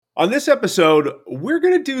On this episode, we're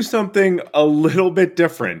going to do something a little bit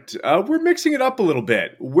different. We're mixing it up a little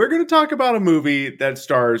bit. We're going to talk about a movie that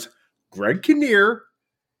stars Greg Kinnear,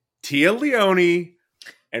 Tia Leone,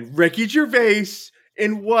 and Ricky Gervais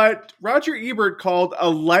in what Roger Ebert called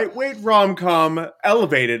a lightweight rom-com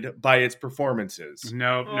elevated by its performances.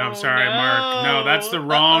 No, I'm sorry, Mark. No, that's the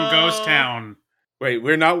wrong Ghost Town. Wait,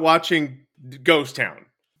 we're not watching Ghost Town.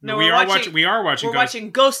 No, we are watching. We're watching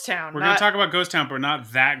Ghost Town. We're going to talk about Ghost Town, but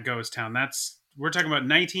not that Ghost Town. We're talking about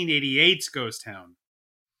 1988's Ghost Town.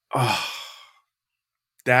 Oh,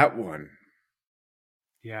 that one.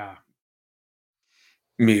 Yeah.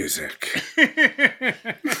 Music.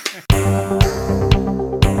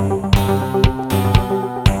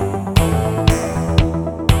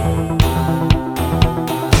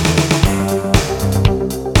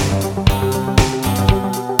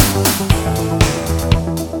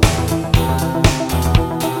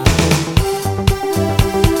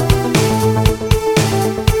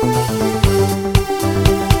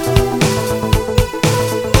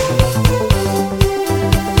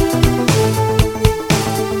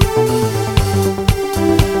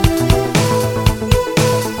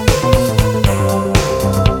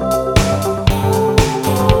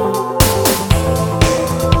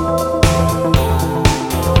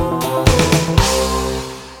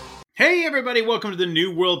 Welcome to the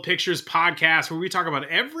New World Pictures podcast, where we talk about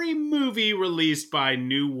every movie released by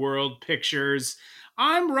New World Pictures.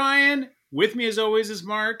 I'm Ryan. With me, as always, is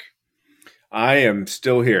Mark. I am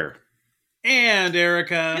still here. And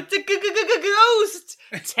Erica. It's a ghost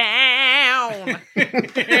town.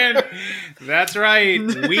 And that's right.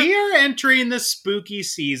 We are entering the spooky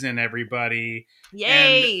season, everybody.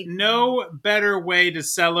 Yay! And no better way to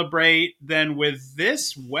celebrate than with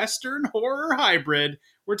this Western horror hybrid.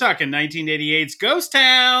 We're talking 1988's Ghost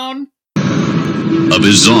Town. A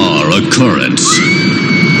bizarre occurrence.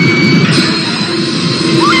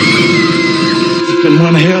 It's been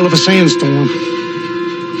one hell of a sandstorm.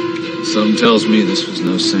 Something tells me this was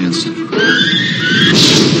no sandstorm.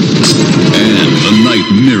 And a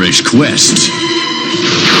nightmarish quest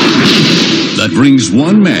that brings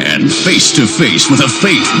one man face to face with a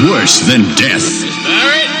fate worse than death.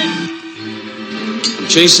 I'm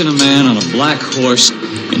chasing a man on a black horse,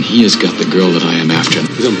 and he has got the girl that I am after.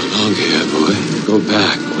 You don't belong here, boy. Go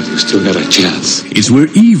back while you still got a chance. It's where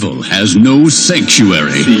evil has no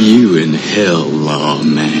sanctuary. See you in hell,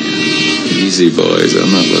 lawman. Easy, boys.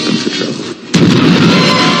 I'm not looking for trouble.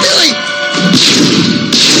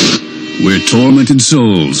 Where tormented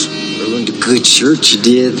souls... Ruined a good church, you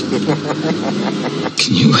did.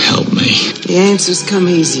 Can you help me? The answers come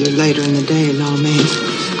easier later in the day, lawman.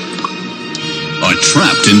 Are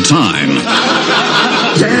trapped in time.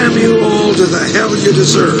 Damn you all to the hell you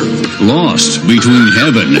deserve. Lost between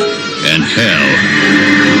heaven and hell.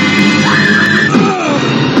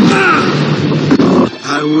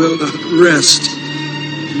 I will not rest,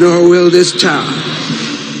 nor will this town,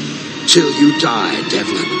 till you die,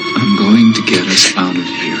 Devlin. I'm going to get us out of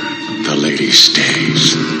here. The lady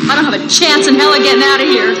stays. I don't have a chance in hell of getting out of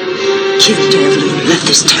here. Kill Devlin, let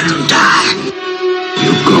this town die.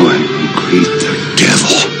 You go and greet the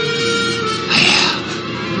devil.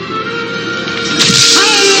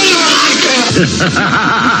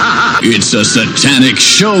 It's a satanic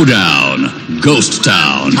showdown. Ghost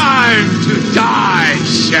Town. Time to die,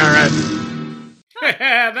 Sheriff.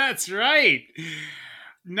 That's right.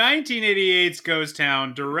 1988's Ghost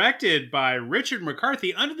Town, directed by Richard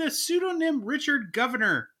McCarthy under the pseudonym Richard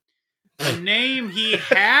Governor. A name he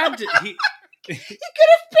had... He could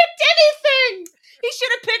have picked anything. He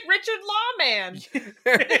should have picked Richard Lawman.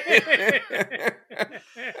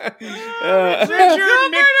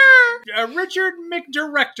 Richard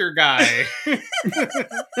McDirector guy.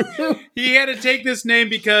 He had to take this name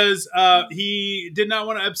because he did not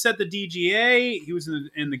want to upset the DGA. He was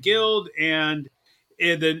in the guild, and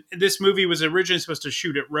this movie was originally supposed to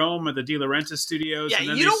shoot at Rome at the De Laurentiis Studios. Yeah, and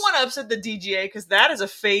then you don't want to upset the DGA because that is a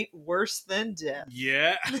fate worse than death.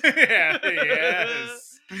 Yeah.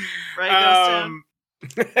 Yes. Right,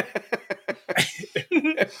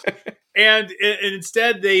 And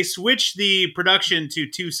instead, they switched the production to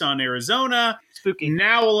Tucson, Arizona. Spooky.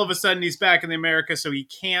 Now, all of a sudden, he's back in America, so he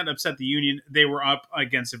can't upset the union. They were up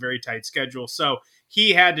against a very tight schedule, so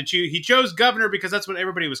he had to choose. He chose governor because that's what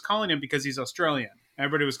everybody was calling him because he's Australian.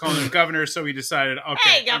 Everybody was calling him governor, so he decided,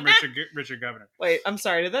 okay, hey, I'm Richard Governor. Wait, I'm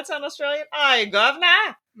sorry. Did that sound Australian? Aye,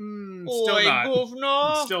 governor. Still Oi, not.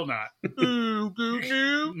 governor. Still not.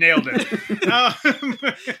 Governor. Nailed it.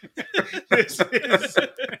 This is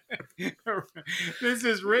This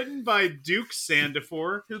is written by Duke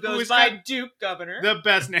Sandifer, Who goes by Duke Governor. The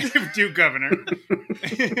best name, Duke Governor.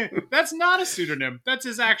 That's not a pseudonym. That's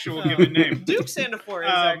his actual given name. Duke Sandifer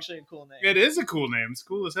is actually a cool name. It is a cool name. It's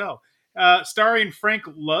cool as hell. Starring Franc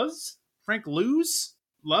Luz. Franc Luz?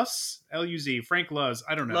 Luz? L-U-Z. Franc Luz.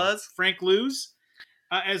 I don't know. Luz? Franc Luz.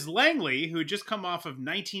 As Langley, who had just come off of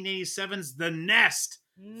 1987's The Nest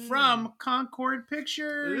from Concord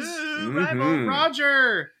Pictures. Rival.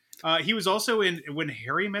 Roger. He was also in When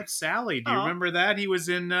Harry Met Sally. Do you remember that? He was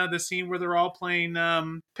in the scene where they're all playing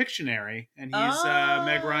Pictionary, and he's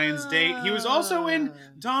Meg Ryan's date. He was also in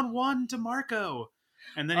Don Juan DeMarco,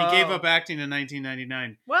 and then he gave up acting in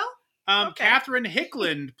 1999. Well, okay. Catherine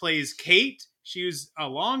Hickland plays Kate. She was a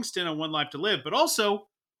long stint on One Life to Live, but also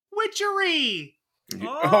Witchery. Don't you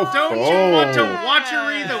want to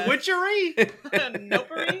watchery the witchery?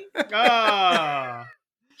 Nopery?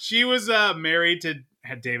 She was married to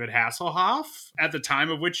David Hasselhoff at the time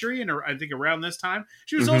of Witchery, and I think around this time.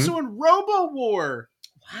 She was also in Robo-War.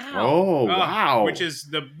 Wow. Oh, wow. Which is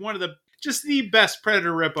the best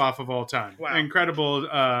Predator ripoff of all time. Wow. Incredible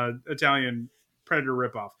Italian Predator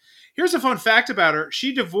ripoff. Here's a fun fact about her.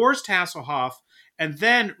 She divorced Hasselhoff and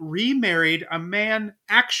then remarried a man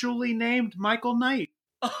actually named Michael Knight.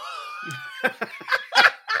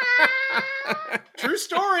 True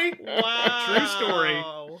story. Wow. True story.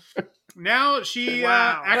 Now she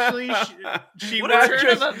actually she what a turn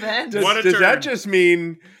of events. Does that just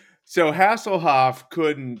mean so Hasselhoff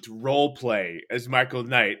couldn't role play as Michael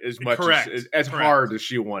Knight as much as hard as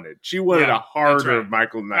she wanted? She wanted a harder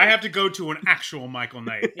Michael Knight. I have to go to an actual Michael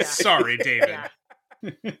Knight. Sorry, David.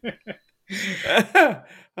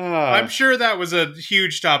 I'm sure that was a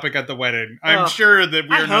huge topic at the wedding. I'm sure that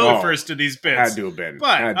we are not the first to these bits. Had to have been.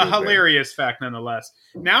 But a hilarious fact nonetheless.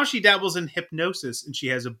 Now she dabbles in hypnosis, and she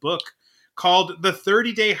has a book called The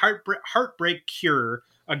 30-Day Heartbreak Cure,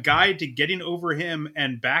 a guide to getting over him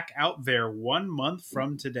and back out there 1 month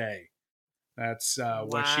from today. That's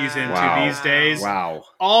what she's into these days. Wow.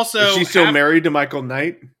 Also, is she still married to Michael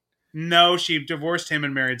Knight? No, she divorced him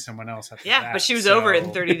and married someone else after that. But she was over it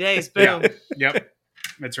in 30 days. Boom. Yep.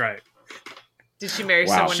 That's right. Did she marry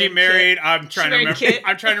someone? She married. I'm trying to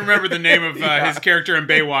remember the name of his character in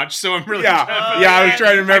Baywatch. So I'm really. I was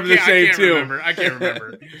trying to remember the same too. I can't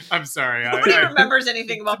remember. I'm sorry. Nobody remembers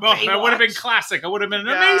anything about Baywatch. That would have been classic. It would have been an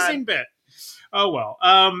amazing bit. Oh well.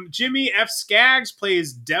 Jimmy F. Skaggs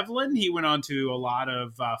plays Devlin. He went on to a lot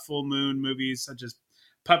of Full Moon movies such as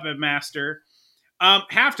Puppet Master.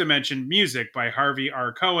 Have to mention music by Harvey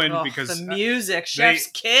R. Cohen because the music, Chef's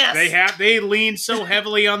Kiss. They leaned so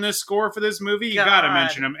heavily on this score for this movie. You got to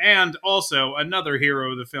mention him, and also another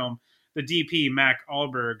hero of the film, the DP Mac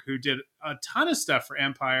Ahlberg, who did a ton of stuff for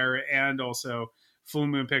Empire and also Full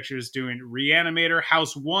Moon Pictures, doing Reanimator,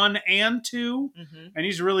 House 1 and 2, and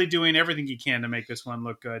he's really doing everything he can to make this one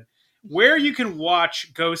look good. Where you can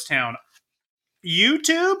watch Ghost Town,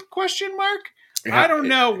 YouTube? ? I don't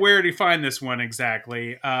know where to find this one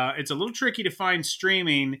exactly. It's a little tricky to find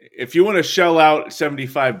streaming. If you want to shell out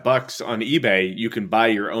 $75 on eBay, you can buy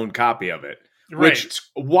your own copy of it. Right.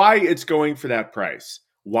 Why it's going for that price?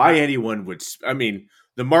 Why anyone would? I mean,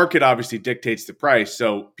 the market obviously dictates the price,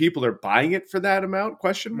 so people are buying it for that amount? ?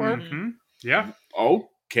 Mm-hmm. Yeah.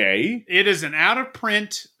 Okay. It is an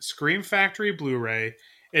out-of-print Scream Factory Blu-ray.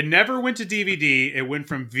 It never went to DVD. It went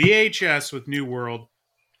from VHS with New World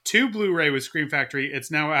to Blu-ray with Scream Factory. It's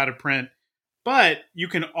now out of print. But you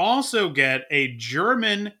can also get a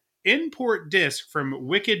German import disc from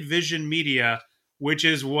Wicked Vision Media, which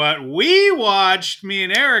is what we watched, me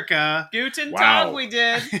and Erica. Guten Tag, we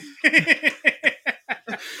did.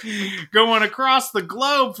 Going across the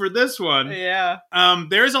globe for this one. Yeah.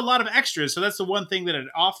 There's a lot of extras, so that's the one thing that it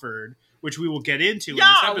offered, which we will get into in this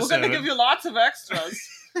episode. We're going to give you lots of extras.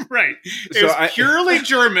 Right. It was purely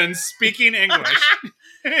Germans speaking English.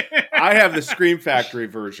 I have the Scream Factory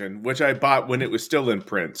version, which I bought when it was still in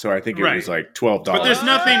print, so I think it was like $12. But there's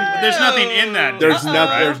nothing in that.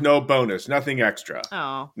 There's no bonus, nothing extra.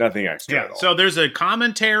 Oh. Nothing extra at all. So there's a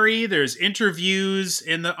commentary, there's interviews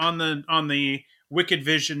on the Wicked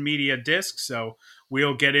Vision Media disc, so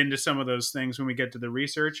we'll get into some of those things when we get to the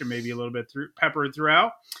research and maybe a little bit peppered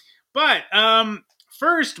throughout. But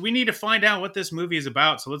first, we need to find out what this movie is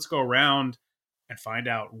about. So let's go around and find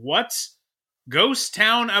out what's Ghost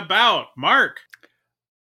Town about. Mark.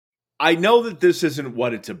 I know that this isn't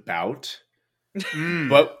what it's about,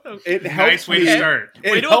 but it helps nice way to start.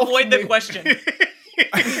 Way to avoid the question.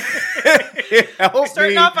 It helped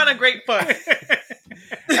Starting off on a great foot.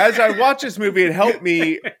 As I watch this movie, it helped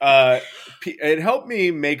me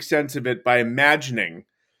make sense of it by imagining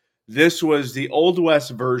this was the Old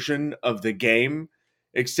West version of The Game,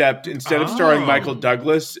 except instead of starring Michael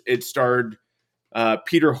Douglas, it starred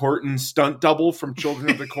Peter Horton's stunt double from Children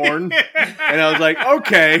of the Corn. And I was like,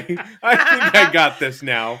 okay, I think I got this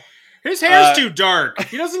now. His hair's too dark.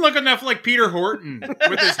 He doesn't look enough like Peter Horton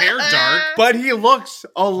with his hair dark. But he looks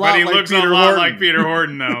a lot like Peter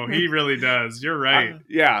Horton, though. He really does. You're right.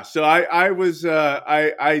 Yeah. So I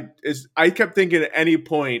kept thinking at any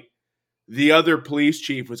point the other police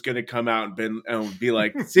chief was going to come out and be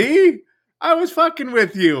like, see? I was fucking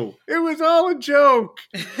with you. It was all a joke.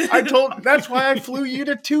 That's why I flew you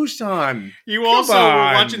to Tucson. You also were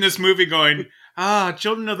watching this movie going,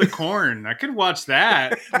 Children of the Corn. I could watch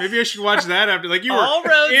that. Maybe I should watch that after. Like you were all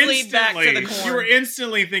roads lead back to the corn. You were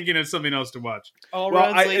instantly thinking of something else to watch. All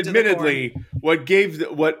roads lead to the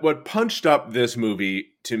corn. What punched up this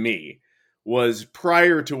movie to me was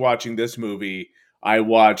prior to watching this movie, I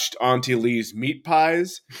watched Auntie Lee's Meat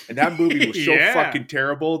Pies, and that movie was so fucking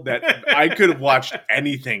terrible that I could have watched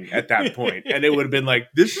anything at that point, and it would have been like,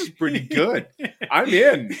 this is pretty good. I'm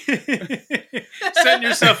in. Setting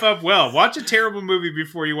yourself up well. Watch a terrible movie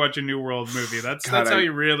before you watch a New World movie. That's how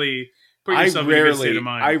you really put yourself in a good state of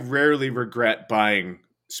mind. I rarely regret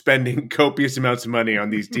spending copious amounts of money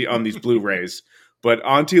on these Blu-rays, but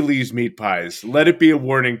Auntie Lee's Meat Pies, let it be a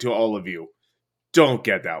warning to all of you. Don't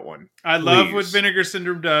get that one. I love what Vinegar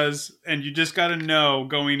Syndrome does, and you just got to know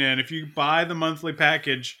going in, if you buy the monthly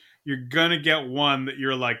package, you're going to get one that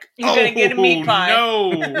you're like, you're going to get a meat pie.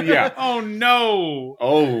 No. Yeah. Oh, no.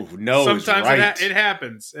 Oh, no. Sometimes right. it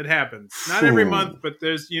happens. It happens. Not every month, but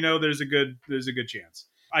there's a good chance.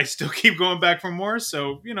 I still keep going back for more,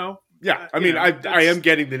 so, Yeah, I mean, I am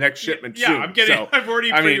getting the next shipment soon. I've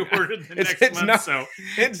already pre-ordered the next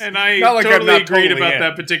month, and I like totally agreed about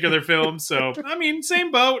that particular film. So, I mean,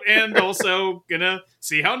 same boat, and also gonna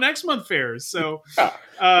see how next month fares. So,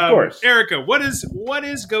 of course, Erica, what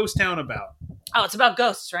is Ghost Town about? Oh, it's about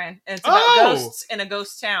ghosts, Ryan. And it's about ghosts in a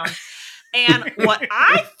ghost town. And what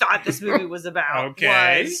I thought this movie was about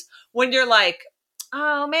was when you're like,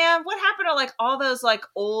 oh man, what happened to like all those like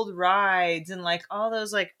old rides and like all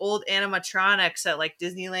those like old animatronics at like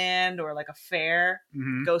Disneyland or like a fair?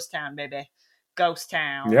 Mm-hmm. Ghost Town, baby. Ghost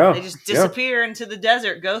Town. Yeah. They just disappear into the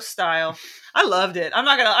desert, ghost style. I loved it.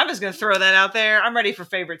 I'm just gonna throw that out there. I'm ready for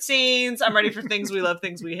favorite scenes. I'm ready for things we love,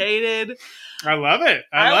 things we hated. I love it.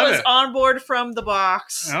 I was on board from the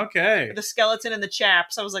box. Okay. The skeleton and the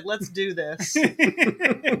chaps. I was like, let's do this.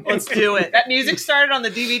 Let's do it. That music started on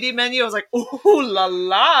the DVD menu. I was like, ooh la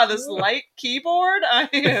la, this light keyboard.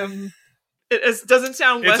 It doesn't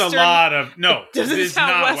sound Western. It's a lot of, no. It doesn't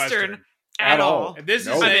sound Western at all. This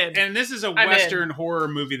is a Western horror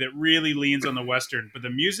movie that really leans on the Western, but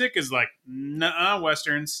the music is like, nuh-uh,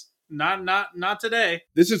 Westerns. Not today.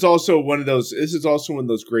 This is also one of those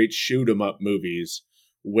great shoot 'em up movies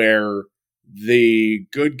where the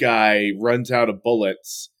good guy runs out of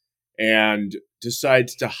bullets and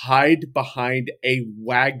decides to hide behind a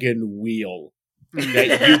wagon wheel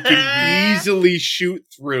that you can easily shoot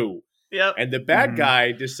through. Yep. And the bad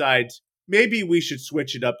guy decides maybe we should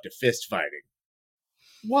switch it up to fist fighting.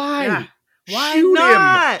 Why? Yeah. Why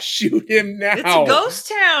not? Shoot him now. It's a ghost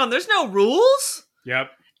town. There's no rules.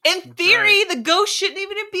 Yep. In theory, the ghost shouldn't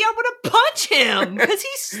even be able to punch him because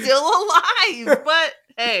he's still alive. But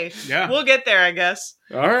hey, we'll get there, I guess.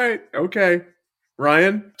 All right. Okay.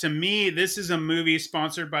 Ryan? To me, this is a movie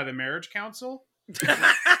sponsored by the Marriage Council.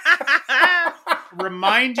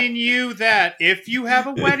 Reminding you that if you have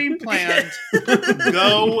a wedding planned,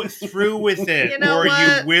 go through with it,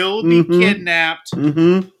 you will be kidnapped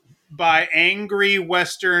by angry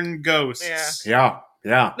Western ghosts. Yeah.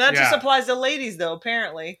 That just applies to ladies, though,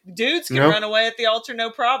 apparently. Dudes can run away at the altar, no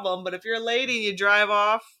problem. But if you're a lady and you drive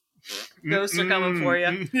off, ghosts are coming for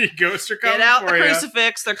you. Ghosts are coming for you. Get out the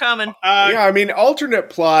crucifix. They're coming. I mean, alternate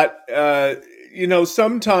plot,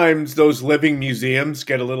 sometimes those living museums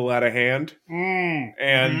get a little out of hand.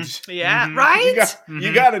 And right?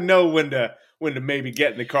 You got to know when to maybe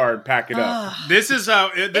get in the car and pack it up. This is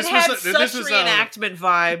such reenactment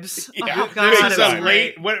vibes. Yeah. Oh, God, this is a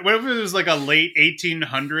late. What if it was like a late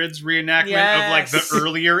 1800s reenactment of like the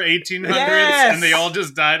earlier 1800s, and they all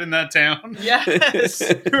just died in that town? Yes.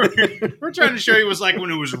 We're trying to show you it was like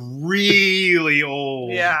when it was really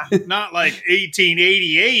old. Yeah. Not like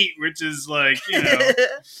 1888, which is like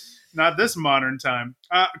not this modern time.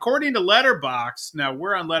 According to Letterboxd, now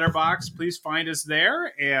we're on Letterboxd. Please find us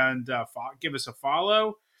there and give us a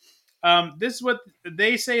follow. This is what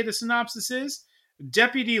they say the synopsis is.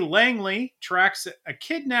 Deputy Langley tracks a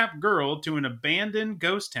kidnapped girl to an abandoned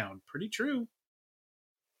ghost town. Pretty true.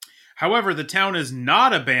 However, the town is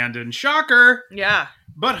not abandoned. Shocker. Yeah.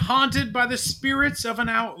 But haunted by the spirits of an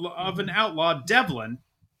outlaw, Devlin,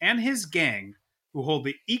 and his gang, who hold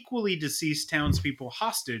the equally deceased townspeople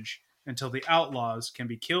hostage until the outlaws can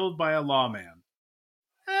be killed by a lawman.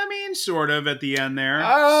 I mean, sort of at the end there.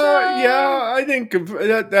 Yeah, I think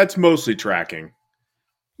that's mostly tracking.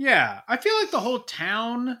 Yeah, I feel like the whole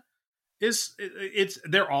town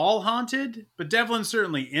they're all haunted, but Devlin's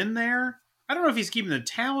certainly in there. I don't know if he's keeping the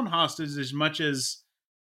town hostage as much as,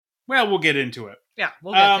 well, we'll get into it. Yeah,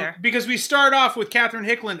 we'll get there. Because we start off with Catherine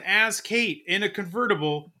Hickland as Kate in a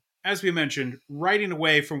convertible, as we mentioned, riding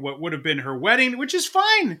away from what would have been her wedding, which is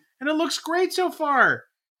fine, and it looks great so far.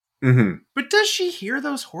 Mm-hmm. But does she hear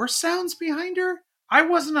those horse sounds behind her? I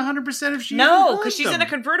wasn't 100% if she No, because she's in a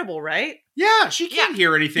convertible, right? Yeah, she can't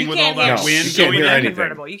hear anything with all that wind going in that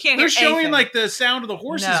convertible. You can't hear They're showing anything. like the sound of the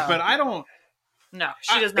horses, but I don't. No,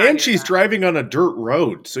 she does not. And she's driving on a dirt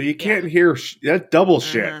road, so you can't hear that double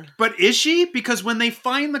shit. But is she? Because when they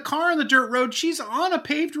find the car on the dirt road, she's on a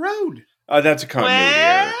paved road. That's a continuity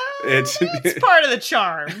error. It's part of the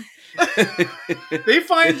charm. They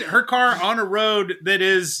find her car on a road that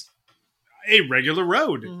is a regular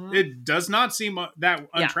road. Mm-hmm. It does not seem that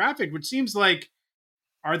untrafficked, which seems like,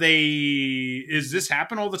 is this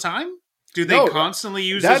happen all the time? Do they constantly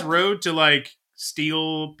use this road to like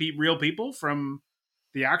steal real people from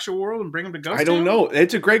the actual world and bring them to Ghost I don't Town? know.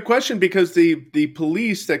 It's a great question because the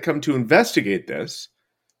police that come to investigate this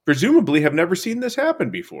presumably have never seen this happen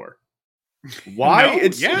before. Why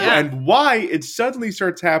and why it suddenly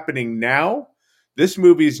starts happening now? This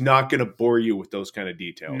movie is not going to bore you with those kind of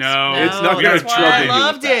details. No, it's not going to trouble you. I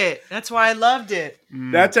loved it. That's why I loved it.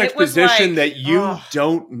 That's exposition that you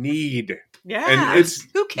don't need. Yeah, and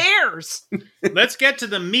who cares? Let's get to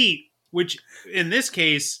the meat, which in this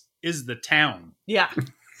case is the town. Yeah.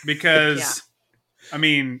 Because, I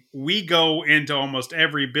mean, we go into almost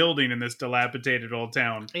every building in this dilapidated old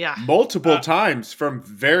town. Yeah. Multiple times from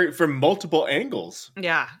multiple angles.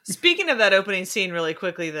 Yeah. Speaking of that opening scene really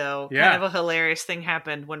quickly, though, kind of a hilarious thing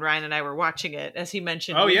happened when Ryan and I were watching it. As he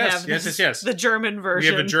mentioned, yes. The German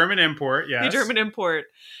version. We have a German import, yes. The German import.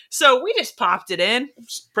 So we just popped it in.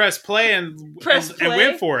 Just press play and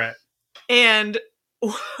went for it. And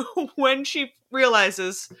when she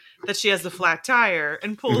realizes that she has the flat tire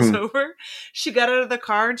and pulls over, she got out of the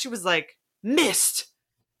car and she was like, "Missed."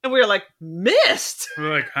 And we were like, "Missed?"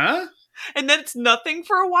 We're like, huh? And then it's nothing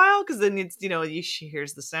for a while because then it's, she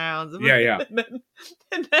hears the sounds. Yeah.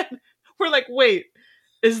 And then we're like, wait,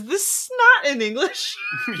 is this not in English?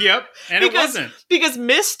 Yep. And it wasn't. Because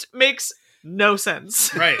missed makes no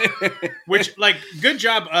sense. Right. Which, like, good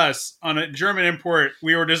job us on a German import.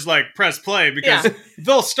 We were just like, press play because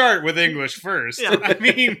they'll start with English first. Yeah. I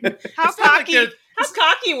mean, how cocky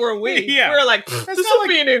were we? Yeah. We were like, this will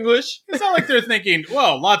be in English. It's not like they're thinking,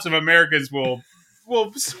 well, lots of Americans will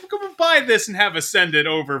buy this and have us send it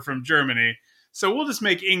over from Germany. So we'll just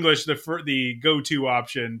make English the go-to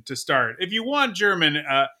option to start. If you want German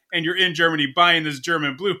and you're in Germany buying this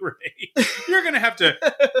German Blu-ray, you're going to have to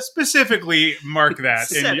specifically mark that.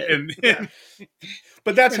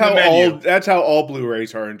 But that's how all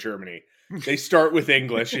Blu-rays are in Germany. They start with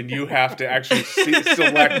English, and you have to actually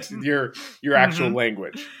select your actual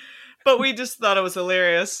language. But we just thought it was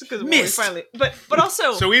hilarious because we finally. But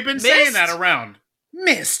also, so we've been saying that around.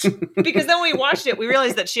 Missed. Because then when we watched it, we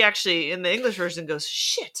realized that she actually, in the English version, goes,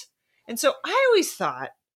 shit. And so I always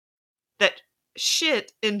thought that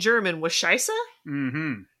shit in German was Scheiße.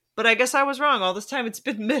 Mm-hmm. But I guess I was wrong. All this time it's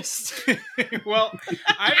been missed. Well,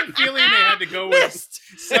 I have a feeling they had to go with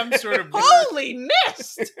some sort of word. Holy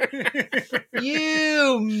missed!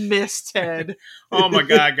 You missed, Ted. Oh my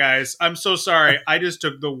God, guys. I'm so sorry. I just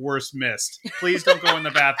took the worst mist. Please don't go in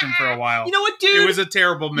the bathroom for a while. You know what, dude? It was a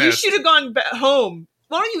terrible mist. You should have gone home.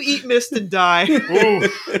 Why don't you eat mist and die? Oh,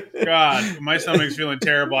 God. My stomach's feeling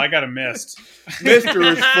terrible. I got a mist. Mister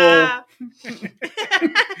is full.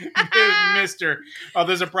 Mister. Oh,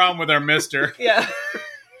 there's a problem with our mister. Yeah.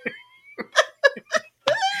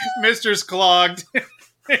 Mister's clogged.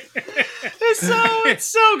 It's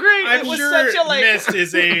so great. I'm sure mist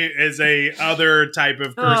is a other type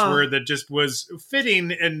of curse word that just was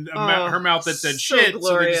fitting in her mouth that said shit. Glorious.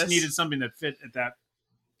 So they just needed something that fit at that.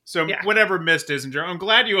 So whatever mist is in German. I'm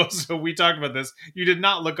glad we talked about this. You did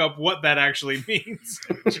not look up what that actually means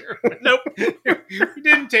in German. Nope. You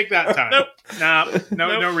didn't take that time. Nope.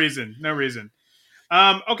 No reason. No reason.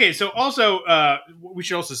 Okay, so also, we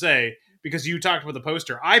should also say, because you talked about the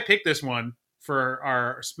poster, I picked this one for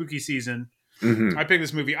our spooky season Mm-hmm. I picked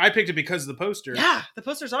this movie. I picked it because of the poster. Yeah, the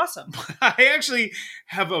poster's awesome. I actually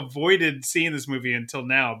have avoided seeing this movie until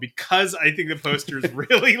now because I think the poster is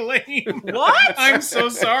really lame. What? I'm so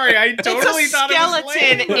sorry. I totally thought it was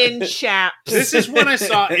lame. Skeleton in chaps. This is one I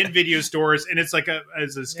saw in video stores, and it's like a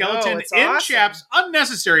skeleton it's in awesome. chaps.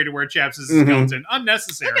 Unnecessary to wear chaps as a skeleton.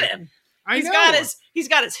 Unnecessary. Look at him. I know. He's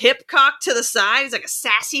got his hip cocked to the side. He's like a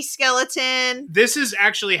sassy skeleton. This is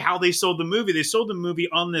actually how they sold the movie. They sold the movie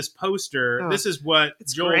on this poster. Oh, this is what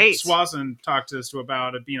Joel great. Swazon talked to us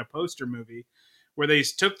about it being a poster movie, where they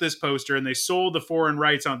took this poster and they sold the foreign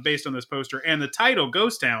rights based on this poster and the title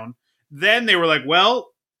Ghost Town. Then they were like,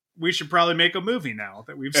 well, we should probably make a movie now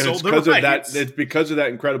that we've sold the rights. It's because of that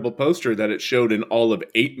incredible poster that it showed in all of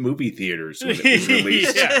 8 movie theaters when it was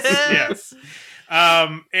released. yes.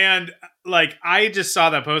 And like I just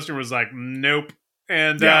saw that poster and was like, nope.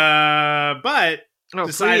 And but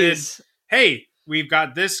decided, hey, we've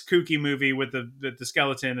got this kooky movie with the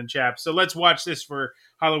skeleton and chaps, so let's watch this for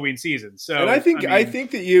Halloween season. So, and I think that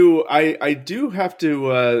I do have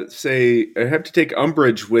to say I have to take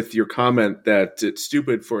umbrage with your comment that it's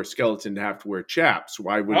stupid for a skeleton to have to wear chaps.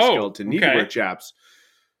 Why would a skeleton need to wear chaps?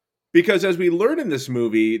 Because as we learn in this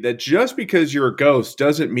movie, that just because you're a ghost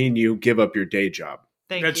doesn't mean you give up your day job.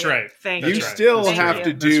 That's right. You still have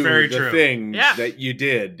to do the things that you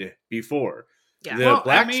did before. Yeah. The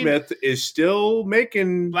blacksmith is still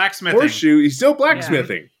making blacksmithing. Horseshoe. He's still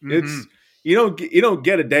blacksmithing. Yeah. It's you don't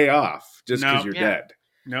get a day off just because you're dead.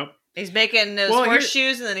 Nope. He's making those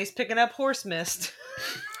horseshoes and then he's picking up horse mist.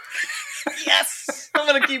 Yes. I'm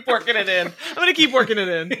going to keep working it in.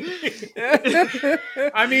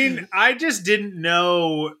 I mean, I just didn't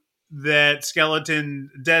know that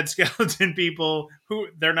dead skeleton people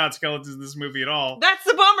they're not skeletons in this movie at all. That's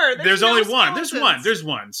the bummer. There's only one. There's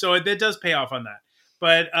one. So it does pay off on that.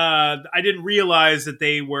 But I didn't realize that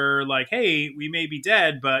they were like, hey, we may be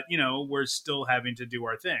dead, but we're still having to do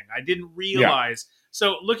our thing. I didn't realize. Yeah.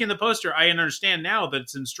 So looking at the poster, I understand now that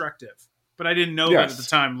it's instructive. But I didn't know that at the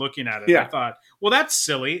time looking at it. Yeah. I thought, well, that's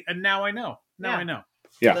silly. And now I know. I know.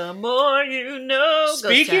 Yeah. The more you know.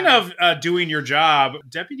 Speaking of doing your job,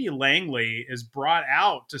 Deputy Langley is brought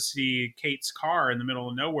out to see Kate's car in the middle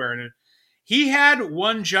of nowhere. And he had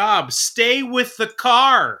one job. Stay with the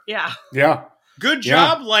car. Yeah. Yeah. Good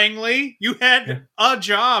job, Langley. You had a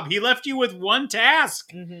job. He left you with one task.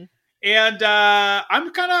 Mm-hmm. And I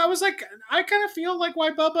kind of feel like why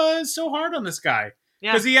Bubba is so hard on this guy.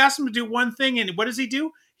 Because he asked him to do one thing, and what does he do?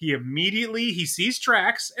 He sees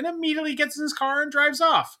tracks and immediately gets in his car and drives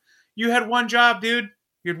off. You had one job, dude.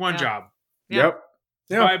 You had one job. Yep.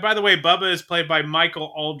 Yeah. By the way, Bubba is played by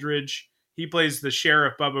Michael Aldridge. He plays the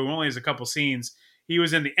sheriff, Bubba, who only has a couple scenes. He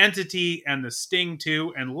was in The Entity and The Sting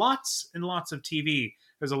 2 and lots of TV.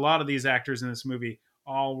 There's a lot of these actors in this movie.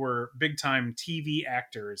 All were big-time TV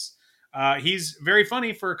actors. He's very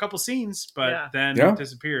funny for a couple scenes, but then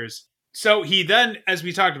disappears. So he then, as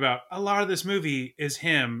we talked about, a lot of this movie is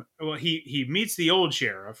him. Well, he meets the old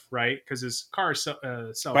sheriff, right? Because his car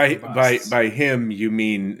self-combusts. By him, you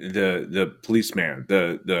mean the policeman,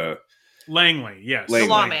 the Langley, yes, Langley,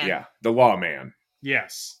 the lawman, the lawman,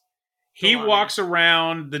 yes. He walks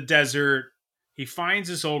around the desert. He finds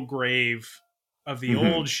this old grave of the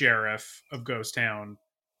old sheriff of Ghost Town.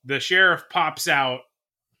 The sheriff pops out,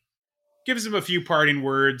 gives him a few parting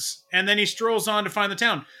words, and then he strolls on to find the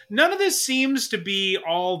town. None of this seems to be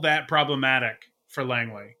all that problematic for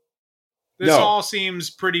Langley. This all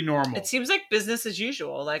seems pretty normal. It seems like business as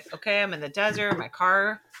usual. Like, okay, I'm in the desert. My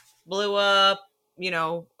car blew up,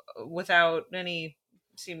 without any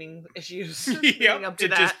seeming issues. Up to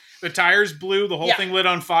that. The tires blew. The whole thing lit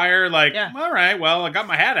on fire. Like, all right, well, I got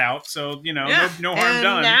my hat out, so, no harm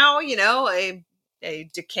done. Now, a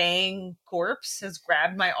decaying corpse has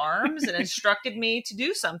grabbed my arms and instructed me to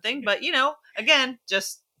do something. But, again,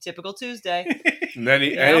 just typical Tuesday. And then he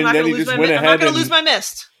just went ahead. I'm not going to lose my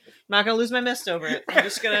mist. I'm not going to lose my mist over it. I'm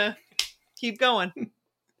just going to keep going.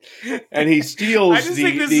 And he steals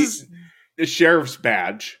the sheriff's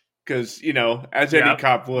badge. Because, as any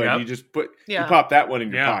cop would, you just you pop that one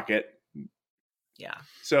in your pocket. Yeah.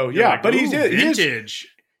 So, but vintage.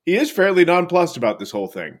 He is fairly nonplussed about this whole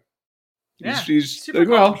thing. Yeah. He's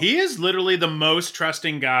cool. He is literally the most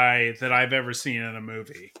trusting guy that I've ever seen in a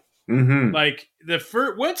movie. Mm-hmm. Like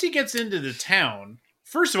once he gets into the town,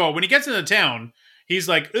 first of all, when he gets into town, he's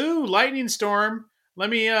like, "Ooh, lightning storm! Let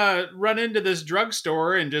me run into this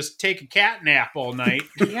drugstore and just take a cat nap all night."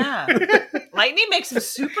 Yeah, lightning makes him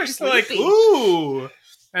super sleepy. Like, ooh.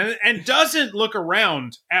 And doesn't look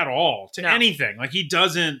around at all to anything. Like he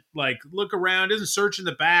doesn't look around, doesn't search in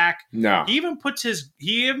the back. No. He even puts his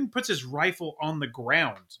rifle on the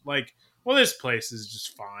ground. Like well, this place is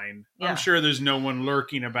just fine. Yeah. I'm sure there's no one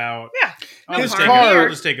lurking about. Yeah.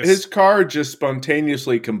 His car just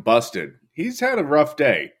spontaneously combusted. He's had a rough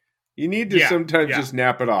day. You need to sometimes just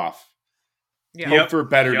nap it off. Yeah. Hope for a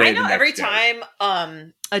better day. I know every time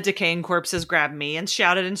a decaying corpse has grabbed me and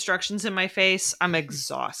shouted instructions in my face, I'm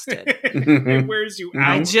exhausted. It wears you out.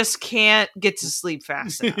 I just can't get to sleep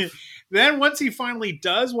fast enough. Then once he finally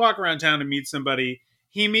does walk around town to meet somebody,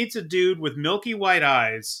 he meets a dude with milky white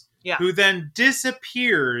eyes who then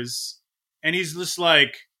disappears, and he's just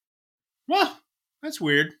like, well, that's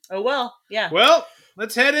weird. Oh, well, yeah. Well,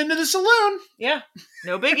 let's head into the saloon. Yeah,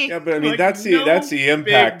 no biggie. Yeah, but I mean, that's the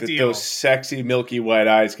impact that those sexy milky white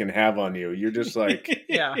eyes can have on you. You're just like,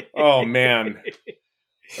 oh man,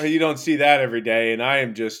 you don't see that every day, and I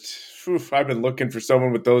am just, I've been looking for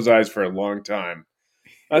someone with those eyes for a long time.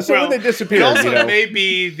 So when they disappear, it also may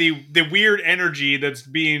be the weird energy that's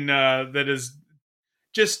being that is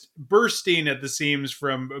just bursting at the seams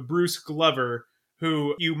from Bruce Glover,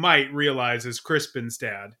 who you might realize is Crispin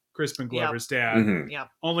Glover's dad,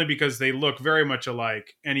 only because they look very much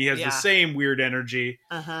alike, and he has the same weird energy.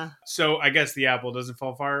 So I guess the apple doesn't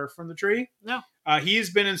fall far from the tree. No. He's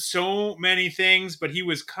been in so many things, but he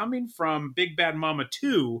was coming from Big Bad Mama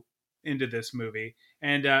 2 into this movie,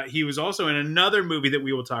 and he was also in another movie that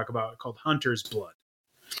we will talk about called Hunter's Blood.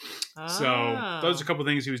 So those are a couple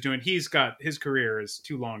things he was doing. His career is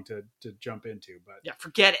too long to jump into, but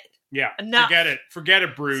forget it. Yeah, enough. Forget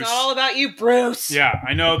it, Bruce. It's all about you, Bruce. Yeah,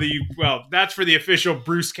 I know that's for the official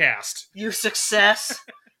Bruce cast. Your success.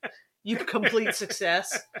 You complete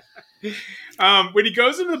success. When he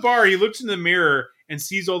goes into the bar, he looks in the mirror and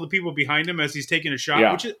sees all the people behind him as he's taking a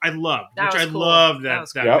shot, which I love. Love that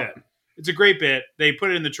bit. It's a great bit. They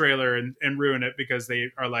put it in the trailer and ruin it because they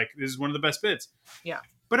are like, this is one of the best bits. Yeah.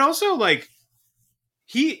 But also, like,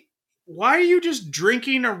 why are you just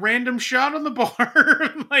drinking a random shot on the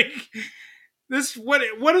bar? Like, this, what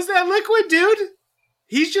is that liquid, dude?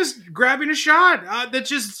 He's just grabbing a shot that's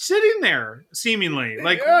just sitting there, seemingly.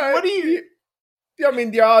 Like, what do you... I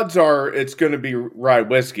mean, the odds are it's going to be rye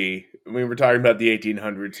whiskey. I mean, we're talking about the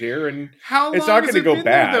 1800s here, and it's not going to go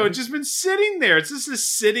bad. Though? It's just been sitting there. It's just a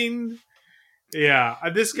sitting... Yeah,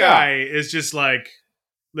 this guy is just like,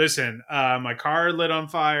 listen, my car lit on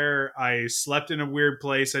fire. I slept in a weird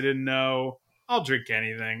place I didn't know. I'll drink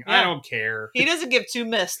anything. I don't care. He doesn't give two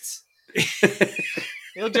mists.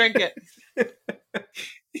 He'll drink it.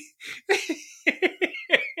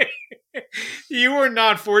 You were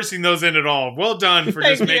not forcing those in at all. Well done for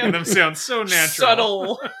just making them sound so natural.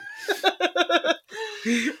 Subtle.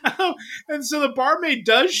 And so the barmaid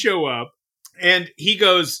does show up, and he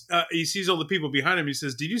goes, he sees all the people behind him. He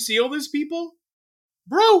says, did you see all these people?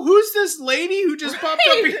 Bro, who's this lady who just popped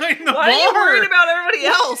up behind the bar? Why are you worried about everybody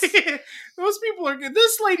else? Those people are good.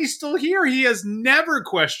 This lady's still here. He has never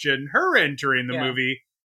questioned her entering the movie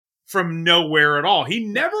from nowhere at all. He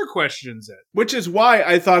never questions it. Which is why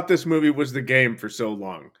I thought this movie was The Game for so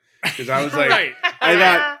long. Because I was like,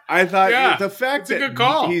 I thought the fact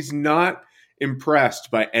that he's not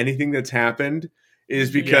impressed by anything that's happened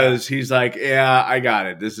is because he's like, yeah, I got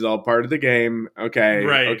it. This is all part of the game. Okay.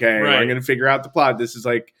 I'm going to figure out the plot. This is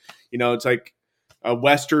like, it's like a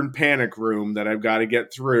Western panic room that I've got to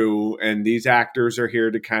get through. And these actors are here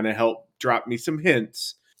to kind of help drop me some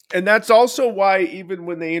hints. And that's also why even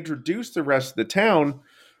when they introduce the rest of the town,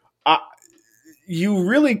 you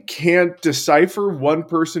really can't decipher one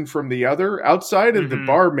person from the other outside of the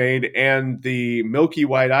barmaid and the milky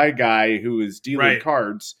white eye guy who is dealing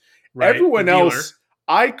cards. Everyone else,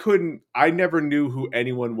 I never knew who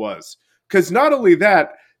anyone was. Because not only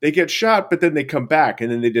that, they get shot, but then they come back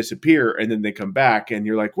and then they disappear and then they come back and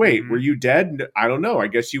you're like, wait, were you dead? I don't know. I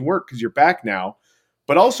guess you weren't because you're back now.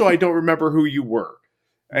 But also I don't remember who you were.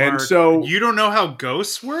 Mark, and so you don't know how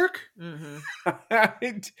ghosts work? I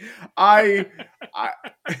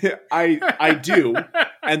do,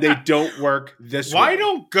 and they don't work this way. Why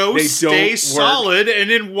don't ghosts stay solid and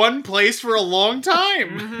in one place for a long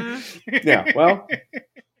time? Yeah, well,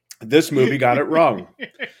 this movie got it wrong.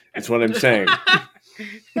 That's what I'm saying.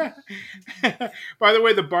 By the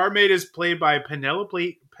way, the barmaid is played by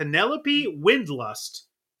Penelope Windlust,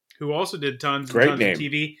 who also did tons of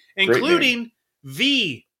TV, including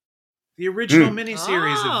V, the original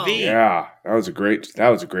miniseries of V. Yeah, that was a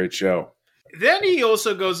great show. Then he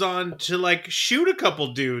also goes on to like shoot a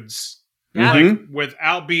couple dudes,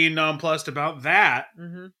 without being nonplussed about that.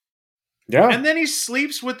 Yeah, and then he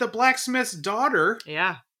sleeps with the blacksmith's daughter.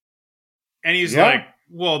 Yeah, and he's like,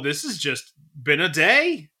 "Well, this has just been a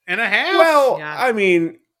day and a half." Well, I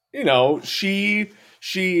mean, she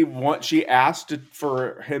asked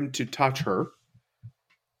for him to touch her.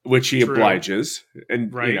 which he True. obliges,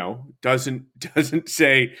 and Right. doesn't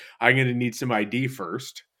say, I'm going to need some ID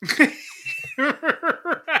first.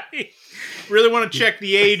 Right. Really want to check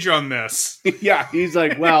the age on this. Yeah, he's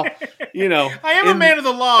like, well, I am a man of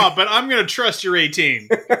the law, but I'm going to trust you're 18.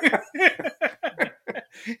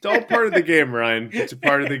 It's all part of the game, Ryan. It's a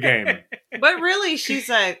part of the game. But really, she's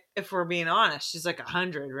like, if we're being honest, she's like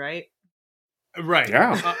 100, right? Right.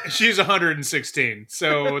 Yeah. She's 116,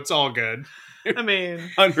 so it's all good. I mean,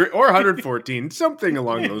 100 or 114, something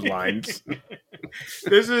along those lines.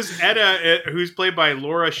 This is Etta, who's played by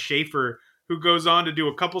Laura Schaefer, who goes on to do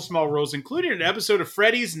a couple small roles, including an episode of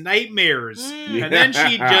Freddy's Nightmares. And then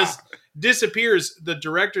she just disappears. The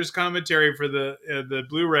director's commentary for the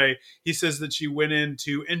Blu-ray, he says that she went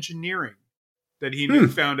into engineering that he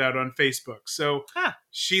found out on Facebook. So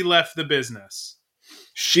she left the business.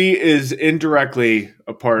 She is indirectly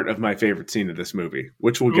a part of my favorite scene of this movie,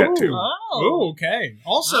 which we'll get to. Oh, okay.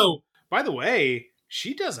 Also, by the way,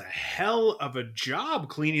 she does a hell of a job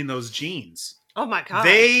cleaning those jeans. Oh my God.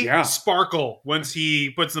 They sparkle once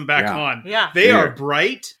he puts them back on. Yeah. They are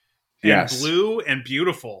bright and Yes. blue and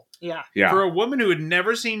beautiful. Yeah. For a woman who had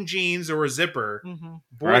never seen jeans or a zipper,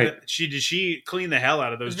 boy, Right. she clean the hell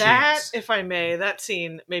out of those That, jeans. if I may, that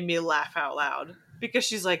scene made me laugh out loud. Because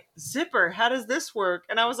she's like, zipper, how does this work?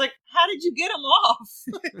 And I was like, how did you get them off?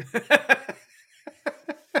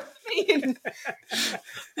 I mean,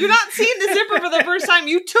 you're not seeing the zipper for the first time.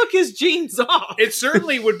 You took his jeans off. It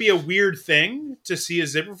certainly would be a weird thing to see a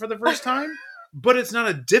zipper for the first time, but it's not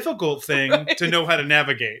a difficult thing to know how to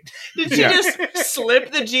navigate. Did she just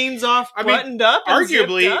slip the jeans off buttoned up? And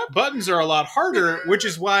Arguably, zipped up? buttons are a lot harder, which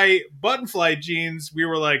is why button fly jeans, we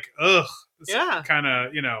were like, ugh. Yeah. Kind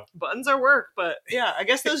of, Buttons are work, but yeah, I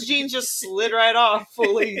guess those jeans just slid right off,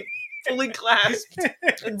 fully clasped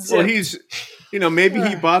and zipped. Well, he's, maybe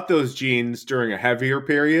he bought those jeans during a heavier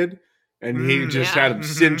period, and he just had them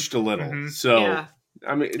cinched a little. So,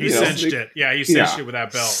 I mean, he cinched it. Yeah, he cinched it with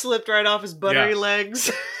that belt. Slipped right off his buttery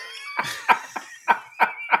legs.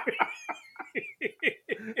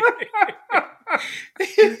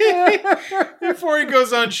 Before he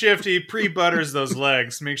goes on shift, he pre-butters those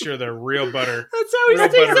legs. Make sure they're real butter. That's how he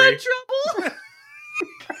stays out of trouble.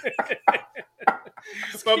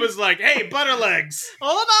 Bubba's like, hey, butter legs.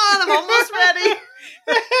 Hold on, I'm almost ready.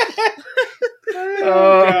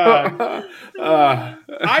 Oh, God.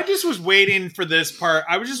 I just was waiting for this part.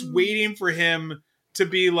 I was just waiting for him to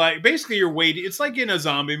be like, basically you're waiting. It's like in a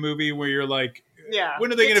zombie movie where you're like,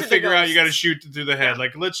 when are they going to figure out you got to shoot through the head?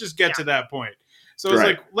 Like, let's just get to that point. So it's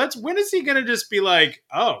like, when is he going to just be like,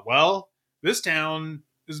 oh, well, this town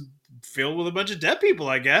is filled with a bunch of dead people,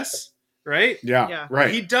 I guess. Right? Yeah.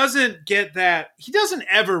 Right. He doesn't get that. He doesn't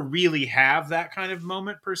ever really have that kind of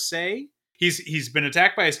moment per se. He's been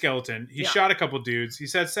attacked by a skeleton. He shot a couple dudes.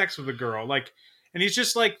 He's had sex with a girl. Like, and he's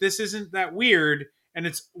just like, this isn't that weird. And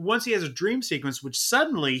it's once he has a dream sequence, which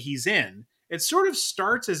suddenly he's in, it sort of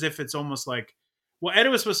starts as if it's almost like, well, Ed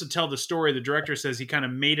was supposed to tell the story. The director says he kind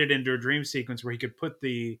of made it into a dream sequence where he could put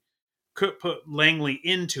Langley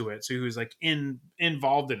into it. So he was like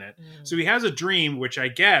involved in it. So he has a dream, which I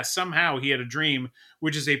guess somehow he had a dream,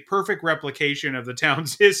 which is a perfect replication of the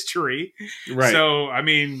town's history. Right. So, I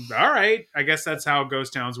mean, all right. I guess that's how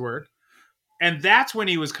ghost towns work. And that's when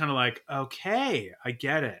he was kind of like, okay, I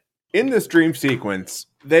get it. In this dream sequence,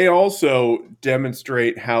 they also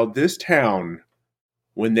demonstrate how this town,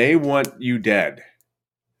 when they want you dead,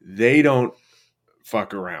 they don't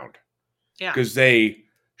fuck around. Yeah. Because they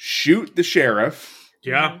shoot the sheriff.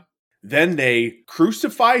 Yeah. Then they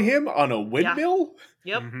crucify him on a windmill.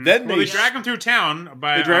 Yeah. Yep. Mm-hmm. Then they drag him through town.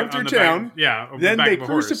 They drag him through town. Then they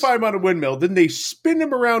crucify him on a windmill. Then they spin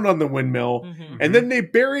him around on the windmill. Mm-hmm. And then they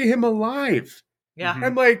bury him alive. Yeah.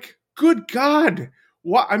 I'm like, good God.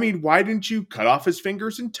 Why didn't you cut off his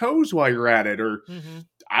fingers and toes while you're at it? Or,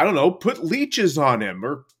 I don't know, put leeches on him.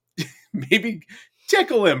 Or maybe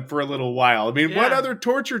tickle him for a little while. I mean, what other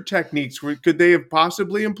torture techniques could they have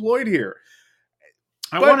possibly employed here?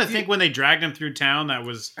 I want to think when they dragged him through town, that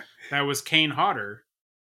was Kane Hodder,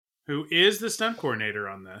 who is the stunt coordinator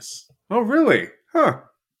on this. Oh, really? Huh.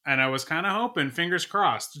 And I was kind of hoping, fingers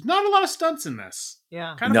crossed. There's not a lot of stunts in this.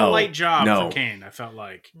 Yeah. Kind of a light job for Kane, I felt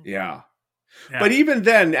like. Yeah. But even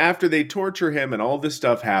then, after they torture him and all this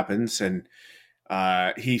stuff happens and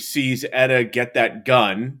he sees Etta get that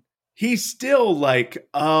gun, he's still like,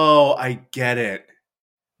 oh, I get it.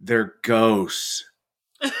 They're ghosts.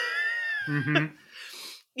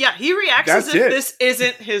 Yeah, he reacts as if this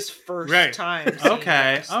isn't his first time.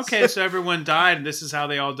 Okay, so everyone died, and this is how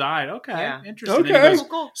they all died. Okay, interesting. Okay.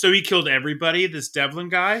 So he killed everybody, this Devlin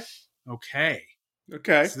guy? Okay.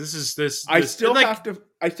 Okay. So this is I still have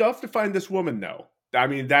to find this woman though. I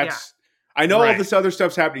mean, that's I know Right. all this other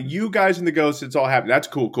stuff's happening. You guys and the ghosts, it's all happening. That's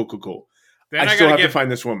cool. Then I still have to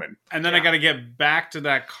find this woman. And then I got to get back to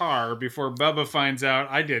that car before Bubba finds out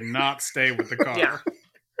I did not stay with the car. Yeah.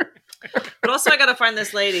 But also I got to find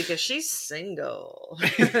this lady because she's single.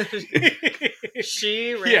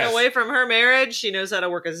 She ran away from her marriage. She knows how to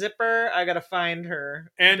work a zipper. I got to find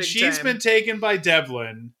her. And she's been taken by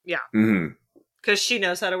Devlin. Yeah. Mm-hmm. Because she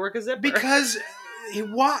knows how to work a zipper. Because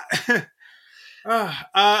what?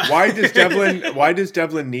 Why does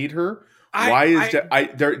Devlin need her?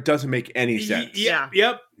 It doesn't make any sense.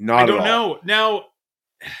 Yep. Not I don't at all. know. Now,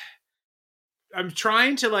 I'm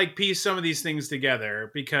trying to like piece some of these things together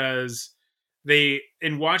because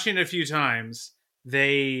in watching it a few times,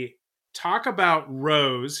 they talk about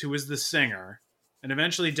Rose, who is the singer, and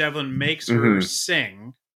eventually Devlin makes her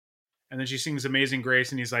sing, and then she sings Amazing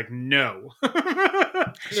Grace, and he's like, no.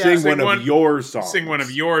 Sing one of your songs. Sing one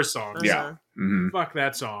of your songs. Yeah. Mm-hmm. Fuck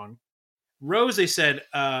that song. Rose, they said,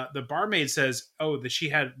 the barmaid says,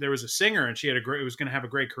 there was a singer and it was going to have a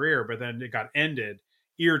great career, but then it got ended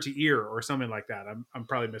ear to ear or something like that. I'm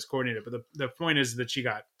probably misquoting it, but the point is that she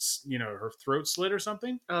got, her throat slit or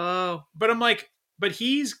something. Oh. But I'm like, but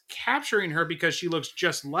he's capturing her because she looks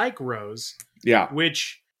just like Rose. Yeah.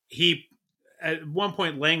 Which at one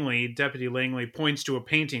point, Deputy Langley points to a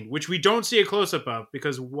painting, which we don't see a close-up of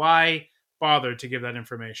because why bother to give that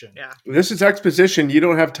information? Yeah. This is exposition you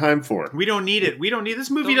don't have time for. We don't need it.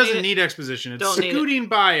 This movie doesn't need exposition. It's scooting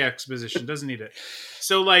by exposition. Doesn't need it.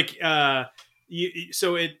 So like,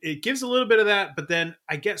 so it gives a little bit of that, but then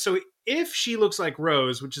I get, so if she looks like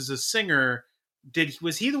Rose, which is a singer,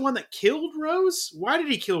 was he the one that killed Rose? Why did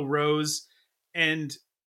he kill Rose? And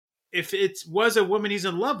if it was a woman he's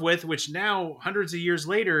in love with, which now hundreds of years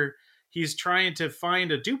later, he's trying to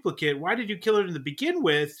find a duplicate. Why did you kill her to begin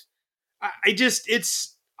with?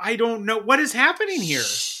 I don't know what is happening here.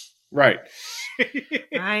 Right.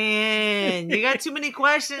 Ryan, you got too many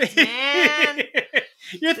questions, man.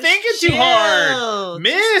 You're thinking too hard.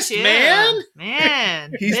 Missed, man.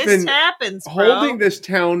 Man, He's this been happens, bro. holding this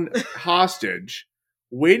town hostage,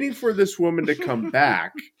 waiting for this woman to come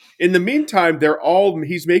back. In the meantime,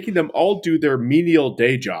 he's making them all do their menial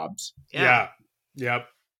day jobs. Yeah. Yep.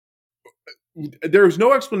 There's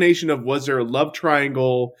no explanation of was there a love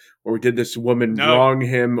triangle or did this woman wrong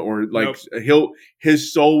him or like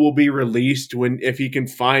his soul will be released if he can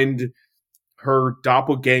find her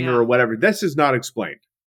doppelganger or whatever. This is not explained.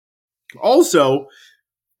 Also,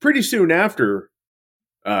 pretty soon after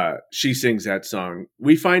she sings that song,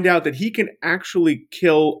 we find out that he can actually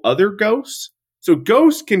kill other ghosts. So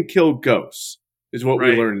ghosts can kill ghosts. Is what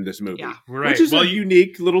we learned in this movie. Yeah. Right. Which is a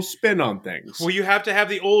unique little spin on things. Well, you have to have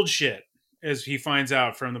the old shit, as he finds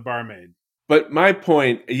out from the barmaid. But my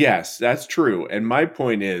point, yes, that's true. And my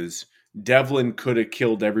point is, Devlin could have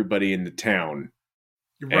killed everybody in the town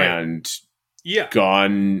and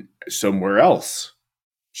gone somewhere else.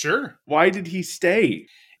 Sure. Why did he stay?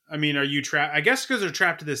 I mean, are you trapped? I guess because they're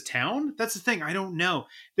trapped to this town? That's the thing. I don't know.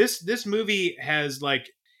 This movie has like...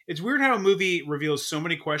 It's weird how a movie reveals so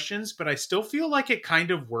many questions, but I still feel like it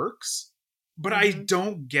kind of works. But I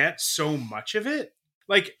don't get so much of it.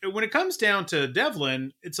 Like, when it comes down to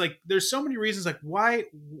Devlin, it's like, there's so many reasons, like, why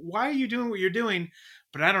are you doing what you're doing?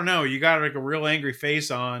 But I don't know. You got like a real angry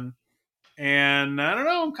face on. And I don't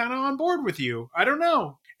know. I'm kind of on board with you. I don't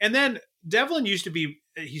know. And then Devlin used to be,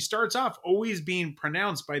 he starts off always being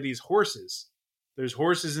pronounced by these horses. There's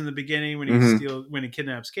horses in the beginning when he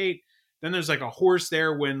kidnaps Kate. Then there's like a horse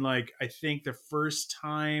there when, like, I think the first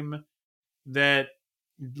time that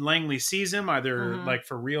Langley sees him, either like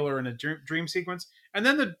for real or in a dream sequence, and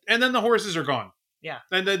then the horses are gone. Yeah.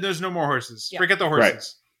 Then there's no more horses. Yeah. Forget the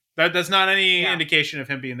horses. Right. That's not any indication of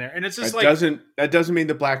him being there. And it's just that doesn't mean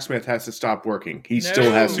the blacksmith has to stop working. He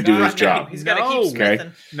still has to do his job. He's got to keep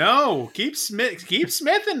smithing. No, keep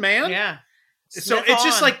smithing, man. Yeah. So it's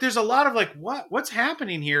just like there's a lot of like what's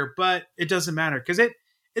happening here, but it doesn't matter because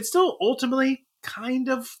it still ultimately kind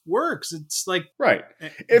of works. It's like right.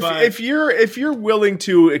 If you're willing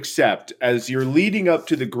to accept as you're leading up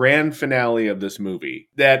to the grand finale of this movie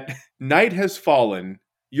that night has fallen,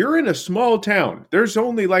 you're in a small town. There's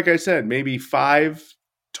only, like I said, maybe 5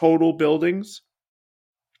 total buildings,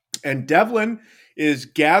 and Devlin is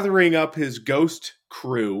gathering up his ghost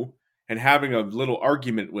crew and having a little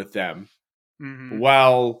argument with them,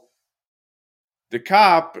 while the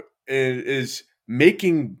cop is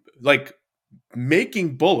making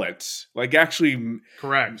bullets, like actually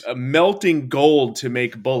correct, melting gold to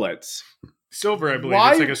make bullets Silver, I believe.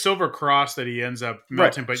 Why? It's like a silver cross that he ends up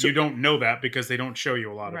melting, Right. but you don't know that because they don't show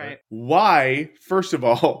you a lot of it. Why, first of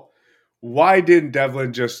all, why didn't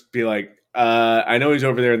Devlin just be like, I know he's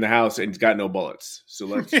over there in the house and he's got no bullets, so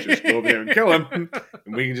let's just go over there and kill him, and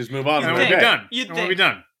we can just move on. And we'll be done. We'll be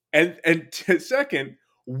done. And second,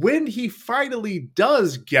 when he finally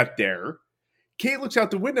does get there, Kate looks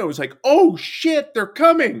out the window and is like, "Oh shit, they're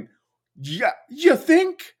coming." Yeah, you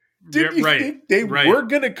think? Did you think they were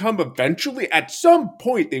going to come eventually? At some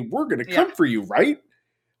point, they were going to come for you, right?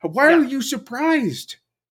 Why are you surprised?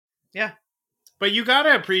 Yeah. But you got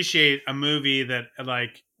to appreciate a movie that,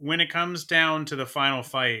 like, when it comes down to the final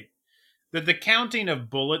fight, that the counting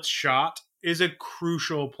of bullets shot is a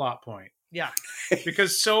crucial plot point. Yeah.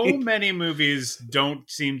 Because so many movies don't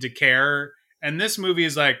seem to care. And this movie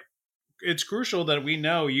is like, it's crucial that we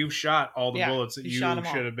know you've shot all the bullets that you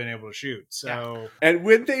should have been able to shoot. So, and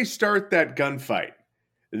when they start that gunfight,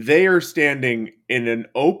 they are standing in an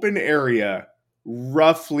open area,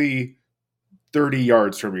 roughly 30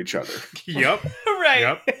 yards from each other. Yep.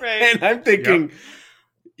 Right. And I'm thinking,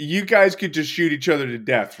 you guys could just shoot each other to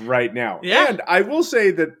death right now. Yeah. And I will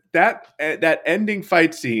say that ending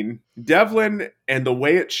fight scene, Devlin and the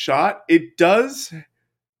way it's shot, it is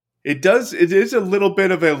a little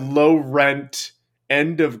bit of a low rent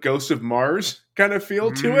end of Ghost of Mars kind of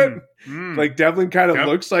feel to it. Like Devlin kind of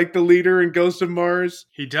looks like the leader in Ghost of Mars.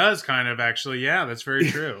 He does kind of, actually. Yeah, that's very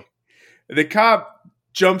true. The cop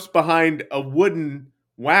jumps behind a wooden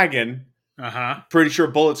wagon. Pretty sure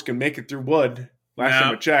bullets can make it through wood. Last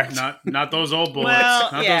time I checked. Not those old bullets.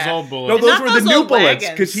 Well, those old bullets. No, those were the new bullets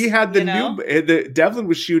wagons, because he had the Devlin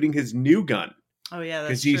was shooting his new gun. Oh yeah,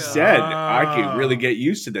 because he said I could really get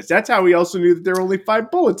used to this. That's how he also knew that there were only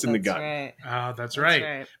 5 bullets in the gun. Right. Oh, that's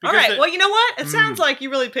right. All right. Well, you know what? It sounds like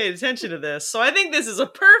you really paid attention to this, so I think this is a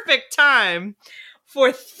perfect time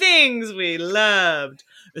for things we loved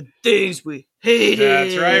and things we hated.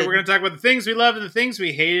 That's right. We're going to talk about the things we loved and the things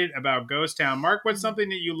we hated about Ghost Town. Mark, what's something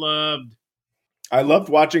that you loved? I loved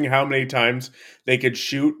watching how many times they could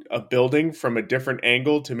shoot a building from a different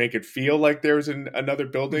angle to make it feel like there was another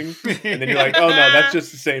building. And then you're like, oh, no, that's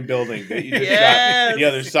just the same building that you just shot the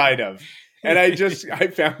other side of. And I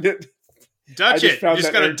found it. Dutch it. You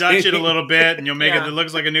just got to Dutch it a little bit and you'll make it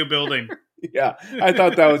looks like a new building. Yeah, I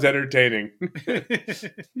thought that was entertaining.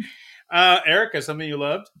 Erica, something you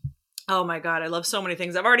loved? Oh, my God. I love so many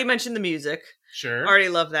things. I've already mentioned the music. Sure. Already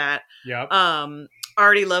love that. Yep.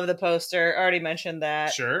 Already love the poster. Already mentioned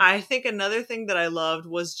that. Sure. I think another thing that I loved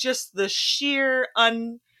was just the sheer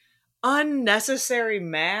unnecessary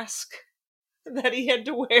mask that he had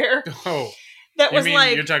to wear. Oh, that was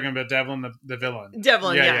like you're talking about Devlin, the villain.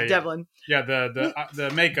 Devlin, yeah, Devlin. Yeah, the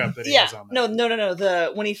makeup that he has on. No.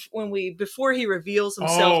 Before he reveals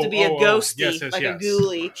himself to be a ghosty, a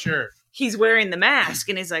ghoulie. Sure. He's wearing the mask,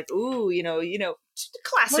 and he's like, "Ooh,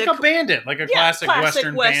 classic, like a bandit, like a classic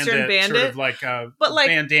Western bandit, sort of like a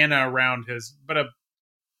bandana around his, but a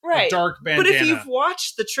dark bandana." But if you've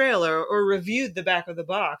watched the trailer or reviewed the back of the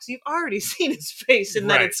box, you've already seen his face, and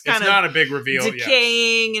that it's kind of not a big reveal,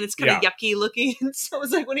 decaying, and it's kind of yucky looking. And so it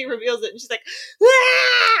was like when he reveals it, and she's like,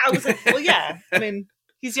 "Ah!" I was like, "Well, yeah, I mean,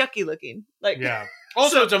 he's yucky looking." Like, yeah.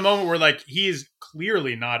 Also, it's a moment where like he is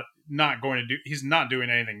clearly not going to do. He's not doing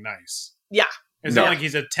anything nice. Yeah. It's not like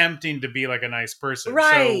he's attempting to be like a nice person.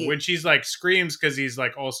 Right. So when she's like screams because he's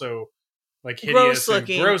like also like hideous and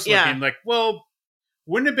gross looking, like, well,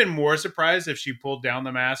 wouldn't it have been more surprised if she pulled down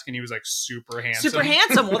the mask and he was like super handsome? Super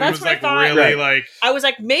handsome. Well, that's was, what like, I thought. Really, like, I was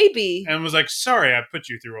like, maybe. And was like, sorry, I put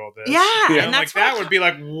you through all this. Yeah. And that's like, that would be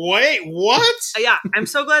like, wait, what? Yeah. I'm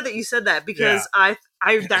so glad that you said that because I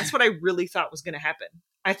that's what I really thought was going to happen.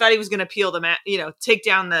 I thought he was going to peel the take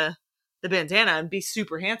down the bandana and be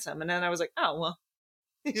super handsome. And then I was like, oh, well,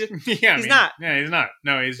 he's not. Yeah, he's not.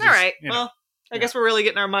 No, he's all just, right. Well, I guess we're really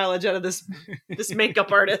getting our mileage out of this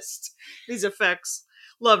makeup artist. These effects.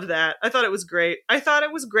 Loved that. I thought it was great. I thought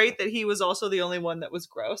it was great that he was also the only one that was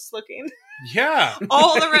gross looking. Yeah.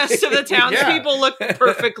 All the rest of the townspeople look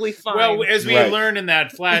perfectly fine. Well, as we learn in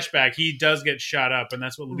that flashback, he does get shot up, and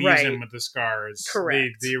that's what leaves him with the scars.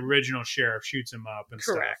 Correct. The original sheriff shoots him up and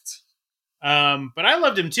Correct. stuff. But I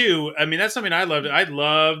loved him too. I mean, that's something I loved. I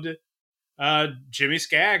loved Jimmy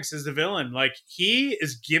Skaggs as the villain. Like, he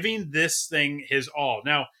is giving this thing his all.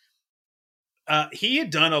 Now, he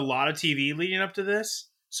had done a lot of TV leading up to this.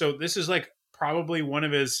 So this is like probably one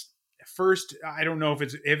of his first, I don't know if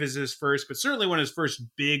it's his first, but certainly one of his first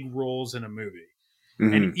big roles in a movie.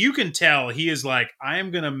 Mm-hmm. And you can tell he is like, I am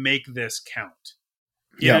going to make this count.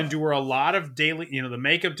 He had to endure a lot of daily, the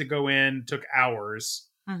makeup to go in took hours.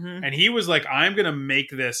 Mm-hmm. And he was like, I'm going to make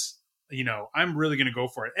this I'm really going to go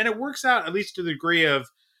for it. And it works out, at least to the degree of,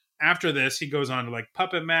 after this, he goes on to like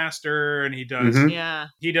Puppet Master, and he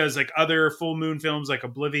does like other full moon films like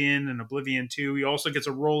Oblivion and Oblivion 2. He also gets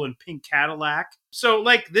a role in Pink Cadillac. So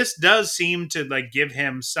like this does seem to like give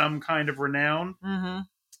him some kind of renown,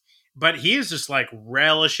 but he is just like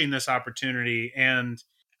relishing this opportunity. And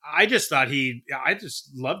I just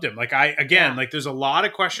loved him. Like like there's a lot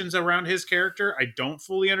of questions around his character. I don't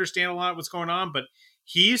fully understand a lot of what's going on, but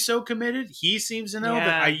he's so committed. He seems to know,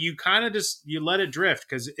 but you kind of you let it drift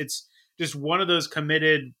because it's just one of those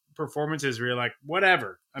committed performances where you're like,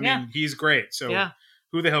 whatever. I mean, he's great. So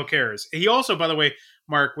who the hell cares? He also, by the way,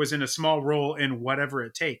 Mark, was in a small role in Whatever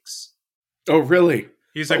It Takes. Oh, really?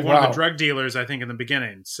 He's like one of the drug dealers, I think, in the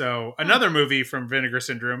beginning. So another movie from Vinegar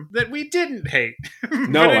Syndrome that we didn't hate.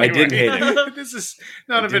 No, anyway, I didn't hate it. This is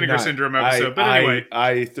not a Vinegar Syndrome episode, but anyway.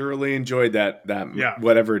 I thoroughly enjoyed that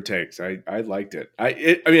Whatever It Takes. I liked it.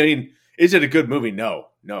 I mean, is it a good movie? No,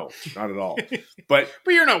 not at all. But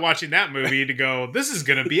you're not watching that movie to go, this is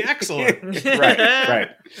going to be excellent. Right.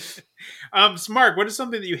 So Mark, what is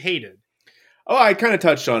something that you hated? Oh, I kind of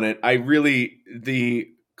touched on it. The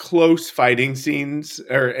close fighting scenes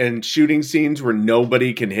and shooting scenes where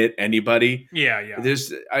nobody can hit anybody. Yeah.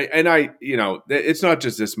 It's not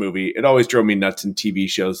just this movie. It always drove me nuts in TV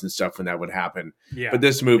shows and stuff when that would happen. Yeah. But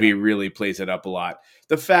this movie really plays it up a lot.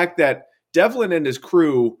 The fact that Devlin and his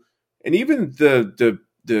crew, and even the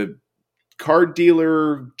card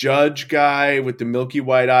dealer judge guy with the milky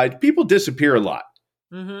white eyes, people disappear a lot.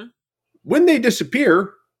 Mm-hmm. When they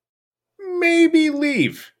disappear, maybe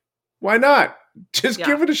leave. Why not? Just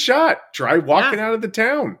give it a shot. Try walking out of the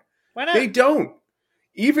town. Why not? They don't.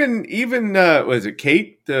 Even was it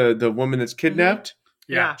Kate, the woman that's kidnapped?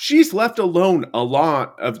 Mm-hmm. Yeah. She's left alone a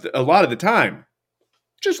lot of the time.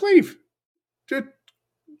 Just leave. Just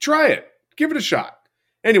try it. Give it a shot.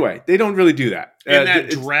 Anyway, they don't really do that. In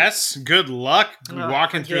that dress, good luck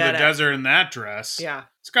walking through the desert in that dress. Yeah.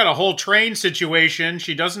 It's got a whole train situation.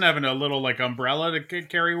 She doesn't have a little like umbrella to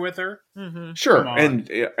carry with her. Mm-hmm. Sure,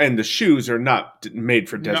 and the shoes are not made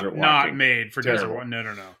for desert walking. Not made for desert walking.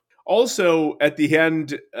 No. Also, at the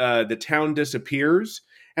end, the town disappears,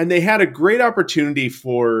 and they had a great opportunity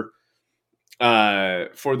for the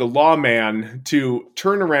lawman to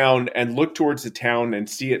turn around and look towards the town and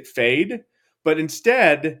see it fade. But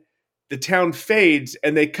instead, the town fades,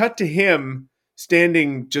 and they cut to him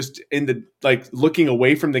standing just in the, like, looking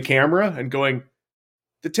away from the camera and going,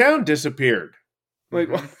 the town disappeared. Like,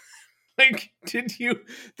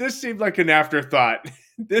 this seemed like an afterthought.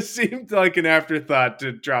 This seemed like an afterthought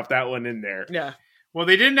to drop that one in there. Yeah. Well,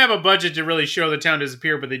 they didn't have a budget to really show the town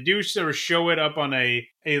disappear, but they do sort of show it up on a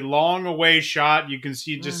long away shot. You can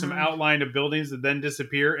see just some outline of buildings that then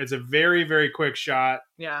disappear. It's a very, very quick shot.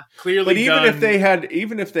 Yeah. Clearly but done.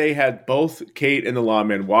 Even if they had both Kate and the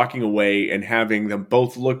lawman walking away and having them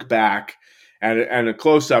both look back and a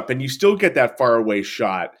close up, and you still get that far away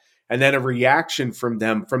shot, and then a reaction from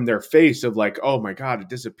them, from their face of like, oh my God, it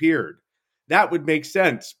disappeared. That would make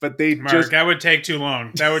sense, but that would take too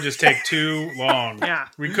long. That would just take too long. Yeah.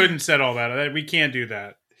 We couldn't set all that. We can't do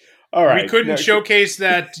that. All right. We couldn't showcase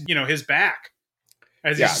that, his back.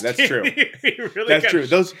 That's true. That's true.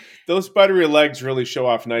 Those buttery legs really show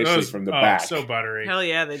off nicely from the back. So buttery. Hell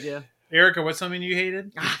yeah, they do. Erica, what's something you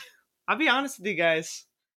hated? I'll be honest with you guys.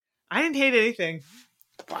 I didn't hate anything.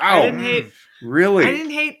 Wow. I didn't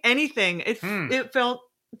hate anything. It felt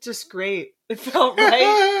just great. It felt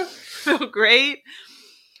right. Felt great.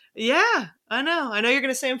 Yeah, I know you're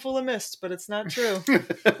gonna say I'm full of mist, but it's not true.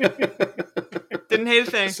 Didn't hate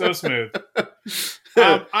a thing. So smooth.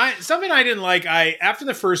 Something I didn't like. After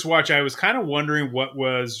the first watch, I was kind of wondering what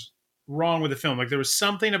was wrong with the film. Like there was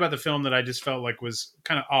something about the film that I just felt like was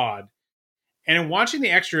kind of odd. And in watching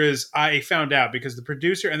the extras, I found out because the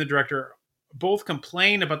producer and the director both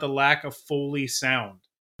complained about the lack of Foley sound.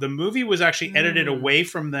 The movie was actually edited away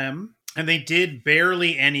from them. And they did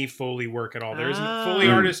barely any Foley work at all. There isn't a Foley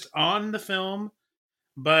artist on the film,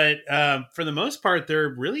 but for the most part, there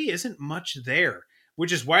really isn't much there,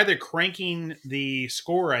 which is why they're cranking the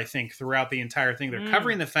score, I think, throughout the entire thing. They're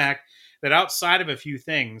covering the fact that outside of a few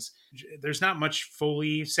things, there's not much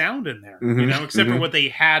Foley sound in there, except for what they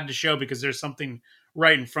had to show because there's something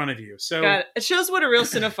right in front of you. So God, it shows what a real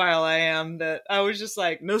cinephile I am, that I was just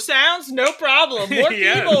like, no sounds, no problem. More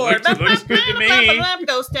keyboard. Looks good to me.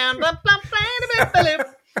 Ghost town.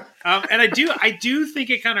 And I do think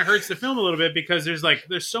it kind of hurts the film a little bit because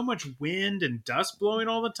there's so much wind and dust blowing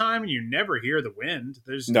all the time, and you never hear the wind.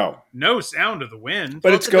 There's no sound of the wind,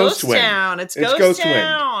 but it's ghost wind. It's ghost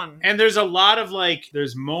town. And there's a lot of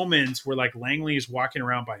there's moments where Langley is walking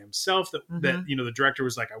around by himself that the director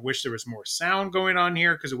was like, I wish there was more sound going on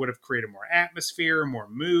here because it would have created more atmosphere, more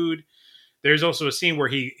mood. There's also a scene where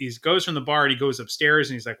he goes from the bar and he goes upstairs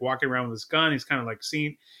and he's walking around with his gun. He's kind of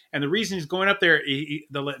seeing, and the reason he's going up there,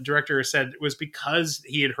 the director said, was because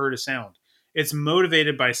he had heard a sound. It's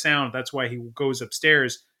motivated by sound. That's why he goes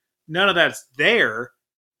upstairs. None of that's there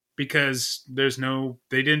because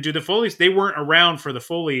they didn't do the Foley. They weren't around for the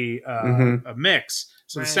Foley mix.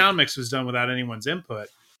 So the sound mix was done without anyone's input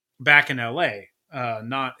back in LA,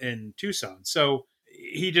 not in Tucson. So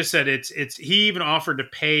he just said he even offered to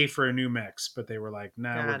pay for a new mix, but they were like,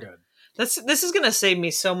 nah, we're good. This is going to save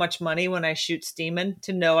me so much money when I shoot Steeman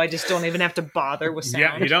to know I just don't even have to bother with sound.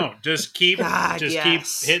 Yeah, you don't. Just keep keep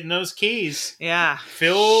hitting those keys. Yeah.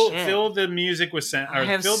 Fill the music with sound. Or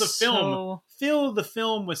fill the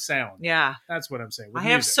film with sound. Yeah. That's what I'm saying. I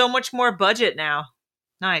have so much more budget now.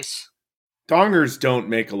 Nice. Dongers don't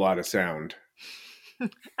make a lot of sound.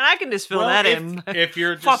 And I can just fill that in. If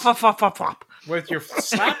you're just flop. With your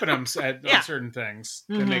slapping them on certain things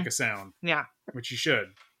to make a sound. Yeah. Which you should.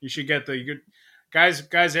 You should get guys,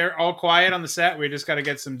 they're all quiet on the set. We just got to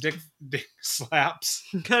get some dick slaps.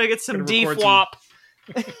 Got to get some D-flop.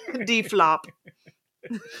 D-flop.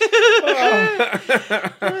 And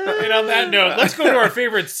on that note, let's go to our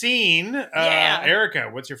favorite scene. Erica,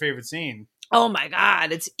 what's your favorite scene? Oh my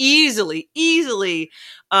God. It's easily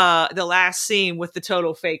the last scene with the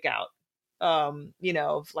total fake out.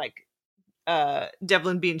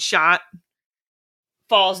 Devlin being shot,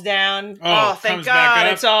 falls down. Oh, thank God.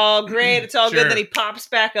 It's all great. It's all good. Then he pops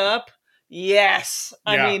back up. Yes.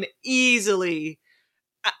 I mean, easily.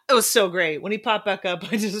 It was so great. When he popped back up,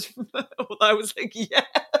 I was like,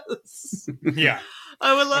 yes. Yeah.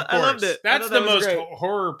 I loved it. That's the most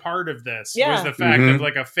horror part of this was the fact of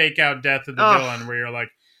a fake out death of the villain where you're like,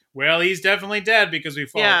 well, he's definitely dead because we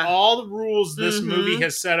followed all the rules this movie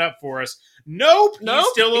has set up for us. Nope, he's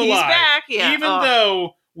still alive. He's back, Even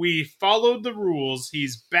though we followed the rules,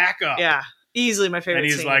 he's back up. Yeah, easily my favorite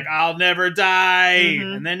scene. And he's like, I'll never die.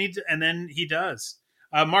 And then he does.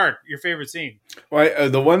 Mark, your favorite scene? Well,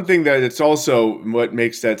 the one thing that it's also what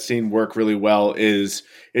makes that scene work really well is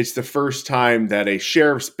it's the first time that a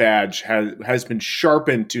sheriff's badge has been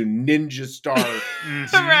sharpened to ninja star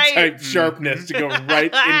type sharpness to go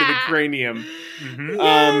right into the cranium.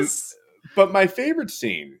 Yes. But my favorite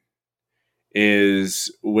scene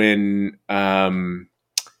is when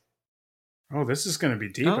this is going to be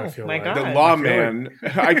deep. I feel like God. The lawman.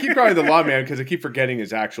 I keep calling him the lawman because I keep forgetting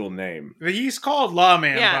his actual name. He's called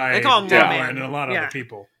Lawman by they call him Lawman and a lot of other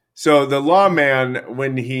people. So the lawman,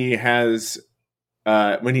 when he has,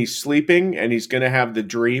 when he's sleeping and he's going to have the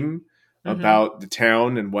dream about the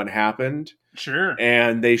town and what happened. Sure.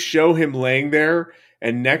 And they show him laying there,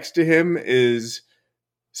 and next to him is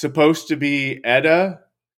supposed to be Edda,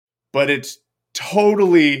 but it's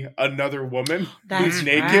totally another woman who's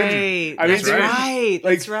naked. Right.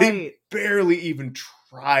 That's right. They barely even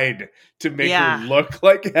tried to make her look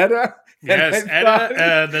like Edda. Yes,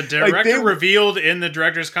 Edda. The director revealed in the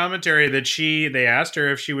director's commentary that they asked her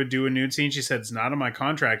if she would do a nude scene. She said it's not on my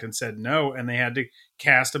contract, and said no. And they had to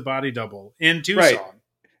cast a body double in Tucson. Right.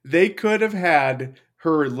 They could have had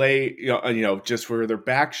her lay, just where their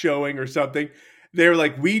back showing or something. They're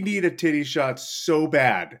like, we need a titty shot so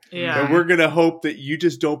bad. Yeah. And we're going to hope that you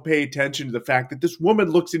just don't pay attention to the fact that this woman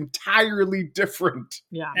looks entirely different.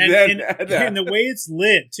 Yeah. And the way it's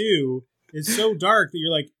lit, too, is so dark that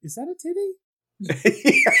you're like, is that a titty?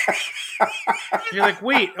 You're like,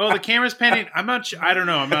 wait, the camera's panning. I'm not sure. I don't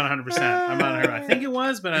know. I'm not 100%. I'm not 100%. I think it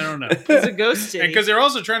was, but I don't know. It's a ghost titty. Because they're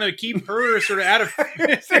also trying to keep her sort of out of...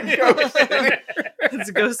 It's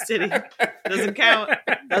a ghost titty. Doesn't count.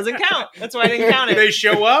 That's why I didn't count it. They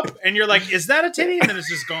show up, and you're like, is that a titty? And then it's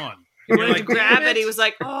just gone. He wanted to grab it. He was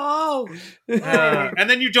like, oh. And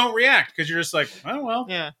then you don't react because you're just like, oh, well.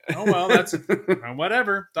 Yeah. Oh, well, that's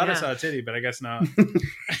whatever. Thought I saw a titty, but I guess not.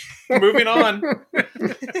 Moving on.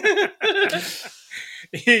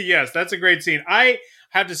 Yes, that's a great scene. I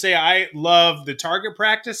have to say, I love the target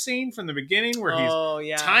practice scene from the beginning where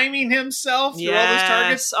he's timing himself through all those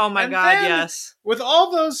targets. Oh, my God, yes. With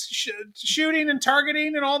all those shooting and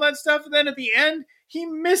targeting and all that stuff, and then at the end, he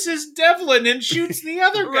misses Devlin and shoots the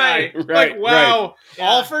other guy. Right, wow,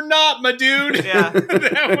 all for naught, my dude. Yeah.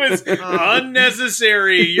 That was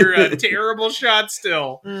unnecessary. You're a terrible shot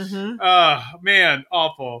still. Man,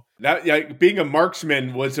 awful. That being a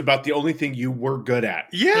marksman was about the only thing you were good at.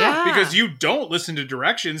 Yeah, because you don't listen to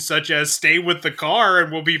directions such as stay with the car and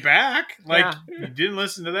we'll be back. You didn't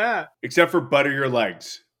listen to that. Except for butter your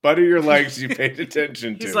legs. Butter your legs, you paid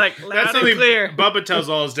attention to. He's like, that's something clear. Bubba tells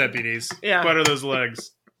all his deputies. Butter those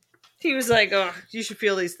legs. He was like, oh, you should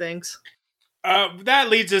feel these things. That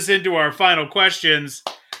leads us into our final questions.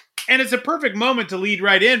 And it's a perfect moment to lead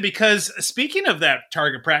right in because speaking of that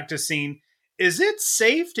target practice scene, is it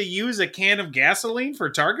safe to use a can of gasoline for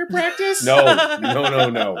target practice? No. And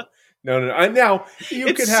now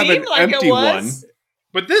you could have an empty one.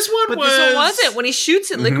 But this one wasn't. When he shoots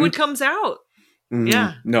it, liquid comes out. Mm-hmm.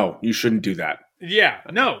 Yeah. No, you shouldn't do that. Yeah.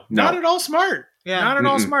 No. Not at all smart. Yeah. Not at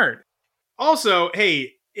all smart. Also,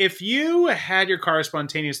 hey, if you had your car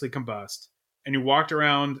spontaneously combust and you walked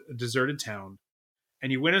around a deserted town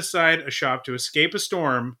and you went inside a shop to escape a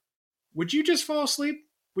storm, would you just fall asleep?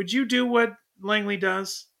 Would you do what Langley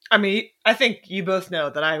does? I mean, I think you both know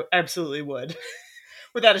that I absolutely would.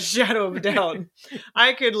 Without a shadow of a doubt.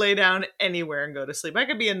 I could lay down anywhere and go to sleep. I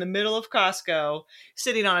could be in the middle of Costco,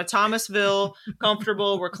 sitting on a Thomasville,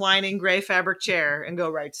 comfortable, reclining gray fabric chair and go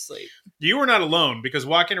right to sleep. You were not alone because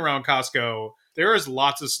walking around Costco, there is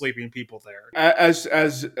lots of sleeping people there. As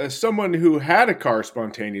someone who had a car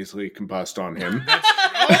spontaneously combust on him.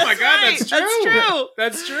 Oh my God, that's true.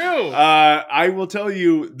 That's true. I will tell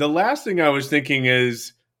you, the last thing I was thinking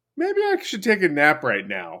is, maybe I should take a nap right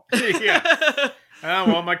now. Yeah. Oh,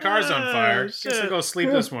 well, my car's on fire. Guess I'll go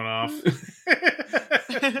sleep this one off.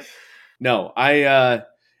 No,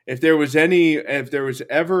 if there was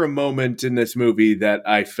ever a moment in this movie that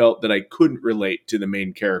I felt that I couldn't relate to the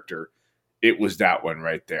main character, it was that one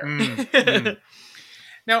right there.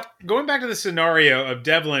 Now, going back to the scenario of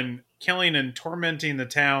Devlin killing and tormenting the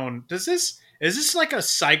town, is this like a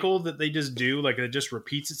cycle that they just do? Like it just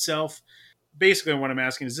repeats itself? Basically, what I'm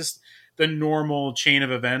asking is this the normal chain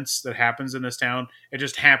of events that happens in this town? It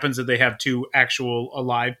just happens that they have two actual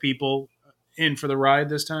alive people in for the ride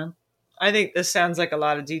this time? I think this sounds like a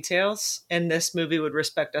lot of details, and this movie would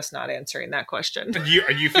respect us not answering that question.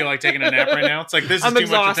 You feel like taking a nap right now? It's like, this is too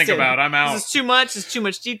much to think about. I'm out. This is too much. It's too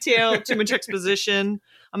much detail, too much exposition.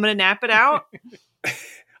 I'm going to nap it out.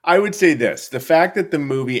 I would say this. The fact that the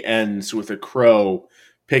movie ends with a crow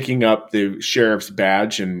picking up the sheriff's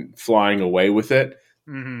badge and flying away with it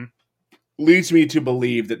leads me to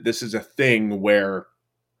believe that this is a thing where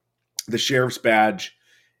the sheriff's badge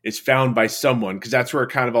is found by someone, because that's where it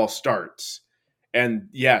kind of all starts. And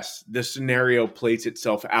yes, the scenario plays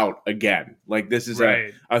itself out again. Like this is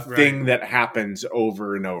a thing that happens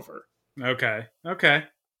over and over. Okay.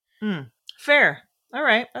 Fair. All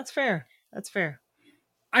right. That's fair.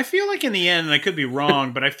 I feel like in the end, and I could be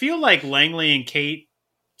wrong, but I feel like Langley and Kate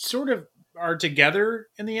sort of are together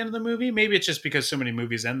in the end of the movie. Maybe it's just because so many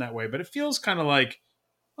movies end that way, but it feels kind of like,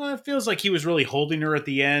 it feels like he was really holding her at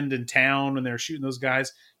the end in town when they were shooting those guys.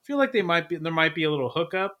 I feel like there might be a little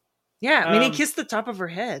hookup. Yeah, I mean, he kissed the top of her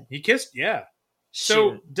head. He kissed, yeah.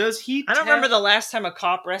 So does he? I don't remember the last time a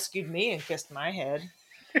cop rescued me and kissed my head.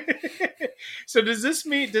 So does this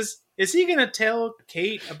mean is he going to tell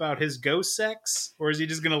Kate about his ghost sex, or is he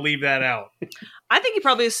just going to leave that out? I think he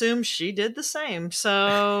probably assumes she did the same.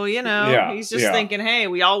 So he's just thinking, hey,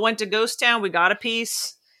 we all went to Ghost Town, we got a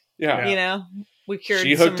piece. Yeah, we cured.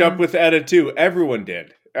 She hooked up with Etta too. Everyone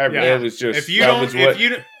did. It was just if you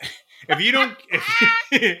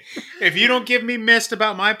don't give me mist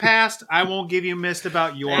about my past, I won't give you mist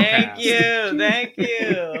about your past. Thank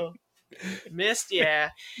you. Mist, yeah.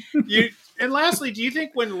 And lastly, do you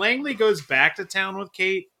think when Langley goes back to town with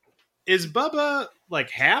Kate, is Bubba like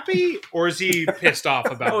happy, or is he pissed off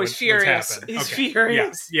about he's furious. What's happened? He's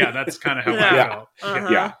furious. Yeah, that's kind of how I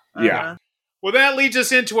felt. Yeah. Well, that leads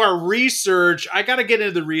us into our research. I got to get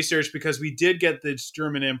into the research because we did get this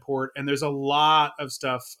German import, and there's a lot of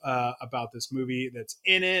stuff about this movie that's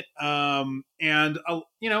in it. I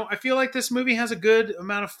feel like this movie has a good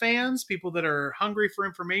amount of fans, people that are hungry for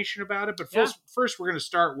information about it. But first we're going to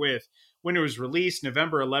start with when it was released,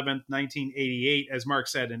 November 11th, 1988, as Mark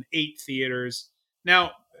said, in 8 theaters.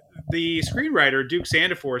 Now, the screenwriter, Duke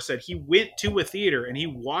Sandifor, said he went to a theater and he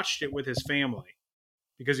watched it with his family,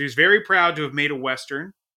 because he was very proud to have made a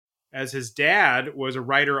Western, as his dad was a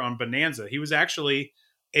writer on Bonanza. He was actually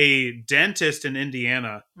a dentist in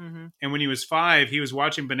Indiana. Mm-hmm. And when he was 5, he was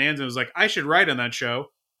watching Bonanza and was like, I should write on that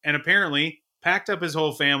show. And apparently packed up his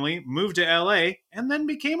whole family, moved to LA, and then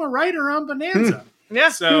became a writer on Bonanza. Yeah.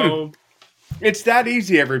 So It's that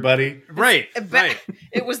easy, everybody. Right.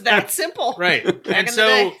 It was that simple. Right. And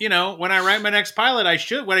so, when I write my next pilot,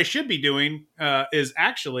 what I should be doing is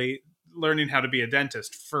actually learning how to be a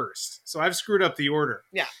dentist first. So I've screwed up the order.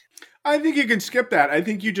 Yeah. I think you can skip that. I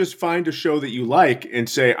think you just find a show that you like and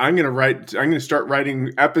say, I'm going to start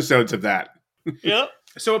writing episodes of that. Yep.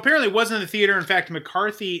 So apparently it wasn't in the theater. In fact,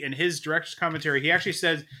 McCarthy, in his director's commentary, he actually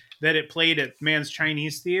said that it played at Mann's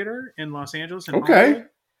Chinese Theater in Los Angeles. Okay.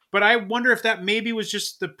 But I wonder if that maybe was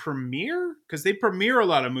just the premiere, because they premiere a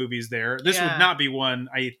lot of movies there. This would not be one,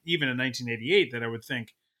 even in 1988, that I would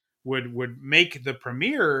think would make the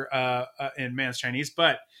premiere in Mann's Chinese.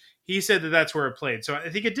 But he said that that's where it played. So I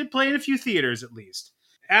think it did play in a few theaters at least.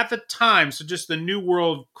 At the time, so just the New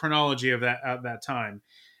World chronology of that time,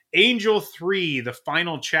 Angel 3, the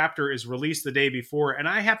final chapter, is released the day before. And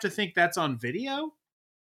I have to think that's on video.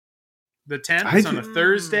 The 10th is on a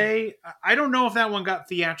Thursday. I don't know if that one got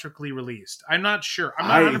theatrically released. I'm not sure. I'm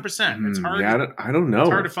not 100%. It's hard. I don't know. It's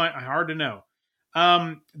hard to find. Hard to know.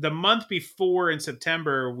 The month before in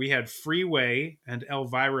September, we had Freeway and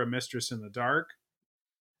Elvira, Mistress in the Dark.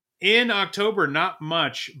 In October, not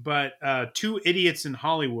much, but Two Idiots in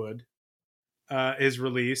Hollywood is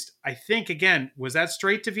released. I think, again, was that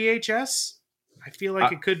straight to VHS? I feel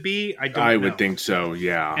like it could be. I would think so,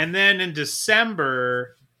 yeah. And then in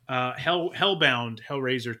December, Hellbound,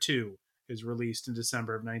 Hellraiser 2 is released in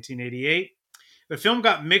December of 1988. The film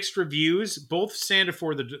got mixed reviews. Both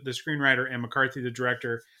Sandefur, the screenwriter, and McCarthy, the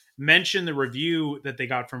director, mentioned the review that they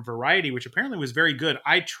got from Variety, which apparently was very good.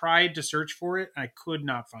 I tried to search for it. I could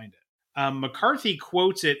not find it. McCarthy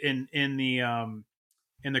quotes it in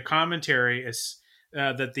the commentary as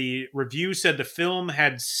that the review said the film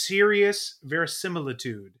had serious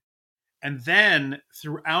verisimilitude. And then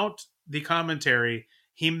throughout the commentary,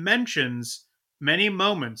 he mentions many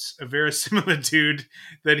moments of verisimilitude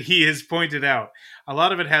that he has pointed out. A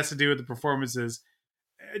lot of it has to do with the performances.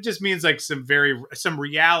 It just means like some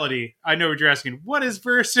reality. I know what you're asking. What is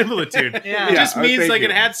verisimilitude? It just means like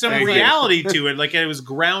it had some reality to it. Like it was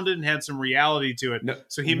grounded and had some reality to it. No,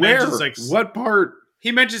 so he mentions like what part?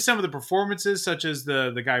 He mentions some of the performances, such as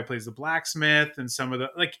the guy who plays the blacksmith, and some of the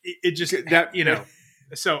it just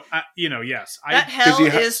So, yes. That hell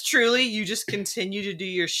is truly, you just continue to do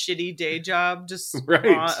your shitty day job just over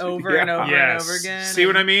and over and over again. See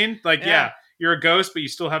what I mean? Like, you're a ghost, but you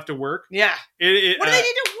still have to work. Yeah. What do they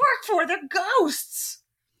need to work for? They're ghosts.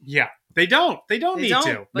 Yeah. They don't need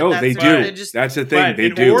to. No, they do. That's the thing. They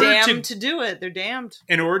do. They're damned to do it. They're damned.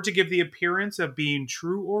 In order to give the appearance of being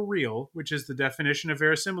true or real, which is the definition of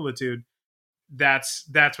verisimilitude, that's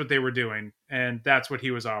what they were doing. And that's what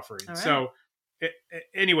he was offering. Right. So,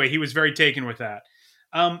 anyway, he was very taken with that.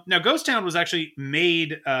 Now, Ghost Town was actually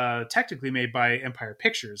technically made by Empire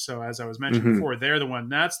Pictures. So, as I was mentioning before, they're the one.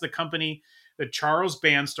 That's the company that Charles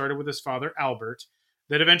Band started with his father, Albert,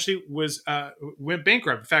 that eventually went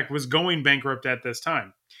bankrupt. In fact, was going bankrupt at this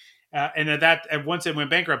time. And once it went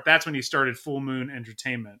bankrupt, that's when he started Full Moon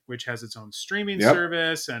Entertainment, which has its own streaming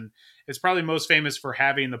service. And it's probably most famous for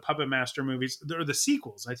having the Puppet Master movies, or the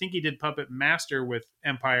sequels. I think he did Puppet Master with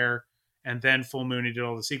Empire, and then Full Moon, he did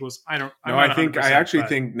all the sequels. I think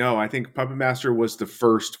Puppet Master was the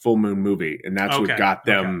first Full Moon movie, and that's what got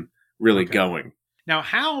them really going. Now,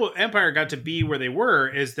 how Empire got to be where they were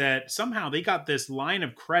is that somehow they got this line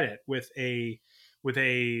of credit with a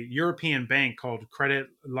European bank called Credit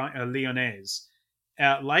Lyonnaise,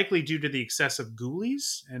 likely due to the excess of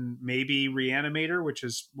Ghoulies and maybe Reanimator, which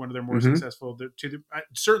is one of their more successful.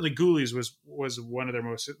 Certainly, Ghoulies was one of their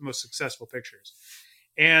most successful pictures.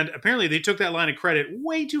 And apparently they took that line of credit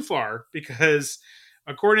way too far because,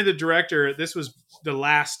 according to the director, this was the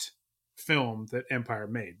last film that Empire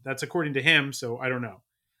made. That's according to him, so I don't know.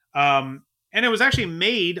 And it was actually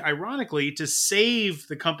made, ironically, to save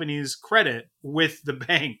the company's credit with the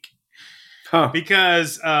bank.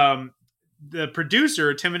 Because the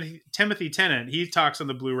producer, Timothy Tennant, he talks on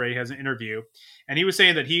the Blu-ray, has an interview, and he was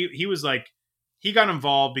saying that he was like, he got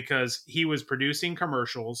involved because he was producing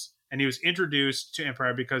commercials, and he was introduced to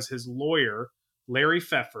Empire because his lawyer, Larry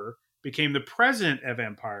Pfeffer, became the president of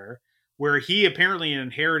Empire, where he apparently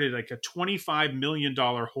inherited like a $25 million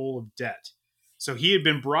hole of debt. So he had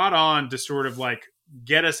been brought on to sort of like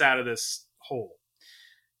get us out of this hole.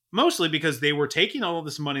 Mostly because they were taking all of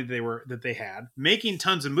this money that they had, making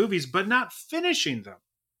tons of movies, but not finishing them.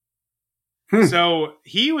 So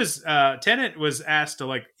he was Tennant was asked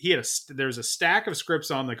to there's a stack of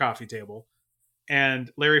scripts on the coffee table,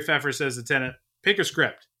 and Larry Pfeffer says to Tennant, pick a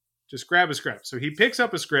script, just grab a script. So he picks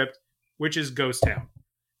up a script, which is Ghost Town,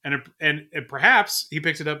 and perhaps he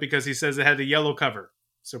picked it up because he says it had a yellow cover,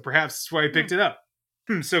 so perhaps that's why he picked it up.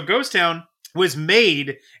 So Ghost Town was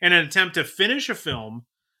made in an attempt to finish a film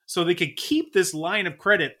so they could keep this line of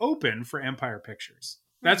credit open for Empire Pictures.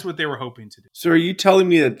 That's what they were hoping to do. So are you telling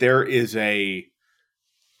me that there is a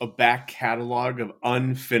back catalog of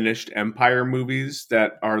unfinished Empire movies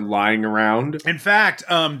that are lying around? In fact,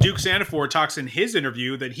 Duke Sandifer talks in his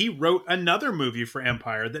interview that he wrote another movie for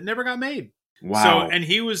Empire that never got made. Wow. So, and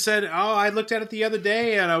he said, I looked at it the other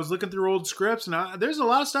day and I was looking through old scripts and there's a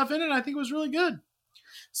lot of stuff in it. I think it was really good.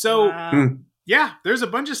 So, yeah, there's a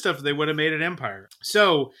bunch of stuff they would have made at Empire.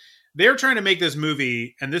 So they're trying to make this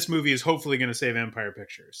movie, and this movie is hopefully going to save Empire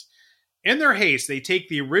Pictures. In their haste, they take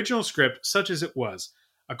the original script, such as it was.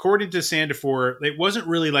 According to Sandifer, it wasn't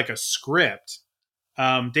really like a script.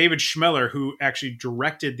 David Schmeller, who actually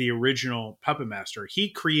directed the original Puppet Master,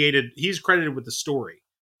 he's credited with the story.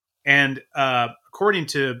 And according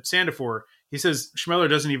to Sandifer, he says Schmeller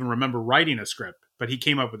doesn't even remember writing a script, but he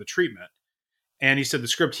came up with a treatment. And he said the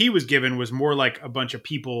script he was given was more like a bunch of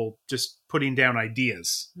people just putting down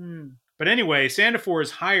ideas. But anyway, Sandifer is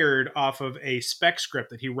hired off of a spec script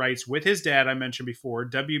that he writes with his dad, I mentioned before,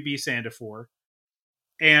 W.B. Sandifer.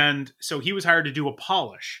 And so he was hired to do a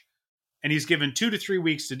polish. And he's given 2 to 3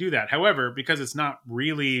 weeks to do that. However, because it's not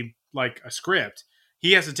really like a script,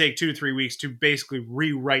 he has to take 2 to 3 weeks to basically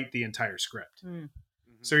rewrite the entire script.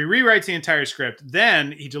 So he rewrites the entire script.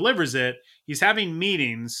 Then he delivers it. He's having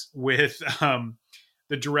meetings with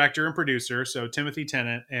the director and producer, so Timothy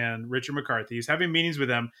Tennant and Richard McCarthy. He's having meetings with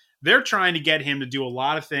them. They're trying to get him to do a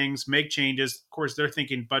lot of things, make changes. Of course, they're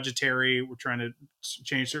thinking budgetary. We're trying to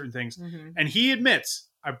change certain things. And he admits,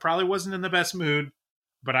 I probably wasn't in the best mood,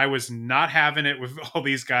 but I was not having it with all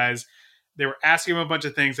these guys. They were asking him a bunch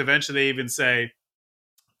of things. Eventually, they even say,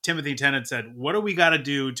 Timothy Tennant said, what do we got to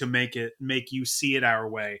do to make you see it our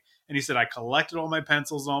way? And he said, I collected all my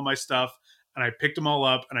pencils, all my stuff, and I picked them all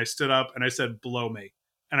up, and I stood up, and I said, blow me.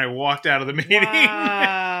 And I walked out of the meeting.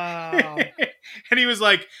 Wow. And he was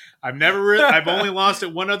like, I've only lost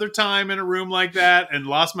it one other time in a room like that and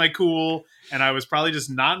lost my cool. And I was probably just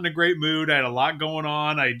not in a great mood. I had a lot going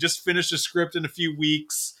on. I just finished a script in a few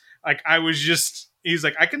weeks. He's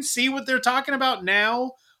like, I can see what they're talking about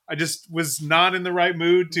now. I just was not in the right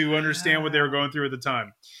mood to understand what they were going through at the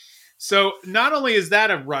time. So not only is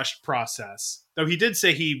that a rushed process, though he did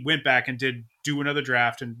say he went back and did do another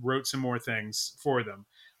draft and wrote some more things for them,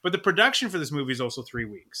 but the production for this movie is also 3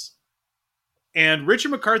 weeks. And Richard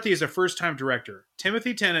McCarthy is a first-time director.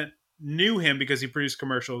 Timothy Tennant knew him because he produced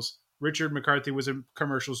commercials. Richard McCarthy was a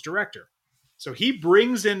commercials director. So he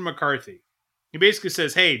brings in McCarthy. He basically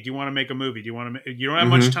says, hey, do you want to make a movie? You don't have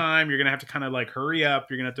much time. You're going to have to kind of like hurry up.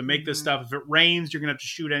 You're going to have to make this stuff. If it rains, you're going to have to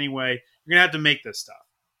shoot anyway. You're going to have to make this stuff.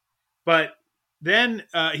 But then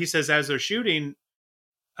he says, as they're shooting,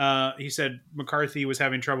 he said McCarthy was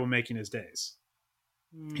having trouble making his days.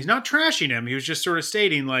 He's not trashing him. He was just sort of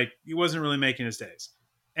stating like he wasn't really making his days.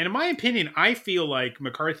 And in my opinion, I feel like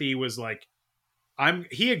McCarthy was like,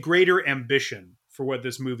 he had greater ambition for what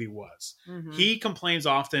this movie was. He complains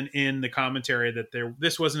often in the commentary that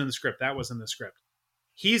this wasn't in the script, that wasn't in the script.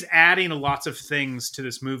 He's adding lots of things to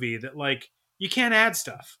this movie that like you can't add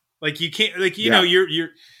stuff. Like you can't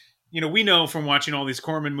know we know from watching all these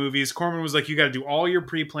Corman movies. Corman was like, you got to do all your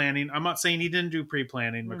pre-planning. I'm not saying he didn't do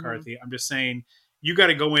pre-planning, McCarthy. I'm just saying you got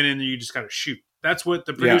to go in and you just got to shoot. That's what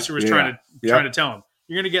the producer was trying to tell him.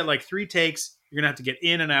 You're going to get like 3 takes. You're going to have to get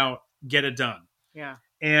in and out, get it done. Yeah.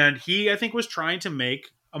 And he, I think, was trying to make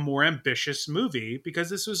a more ambitious movie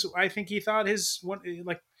because this was, I think he thought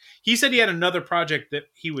he said he had another project that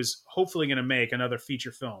he was hopefully going to make, another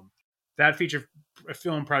feature film. That feature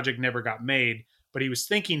film project never got made, but he was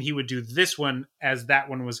thinking he would do this one as that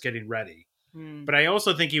one was getting ready. But I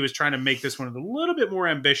also think he was trying to make this one with a little bit more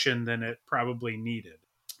ambition than it probably needed.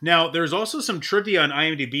 Now, there's also some trivia on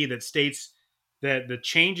IMDb that states that the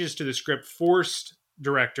changes to the script forced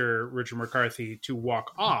director Richard McCarthy to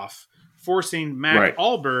walk off, forcing Mac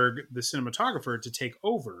Ahlberg, the cinematographer, to take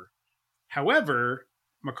over. However,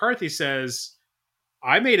 McCarthy says,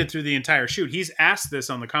 I made it through the entire shoot. He's asked this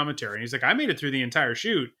on the commentary, and he's like, I made it through the entire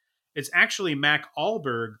shoot. It's actually Mac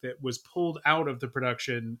Ahlberg that was pulled out of the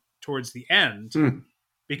production towards the end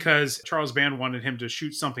because Charles Band wanted him to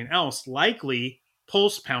shoot something else, likely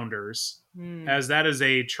Pulse Pounders, as that is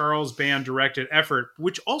a Charles Band directed effort,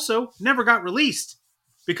 which also never got released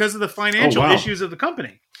because of the financial issues of the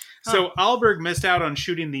company. So Ahlberg missed out on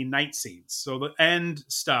shooting the night scenes. So the end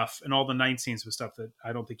stuff and all the night scenes was stuff that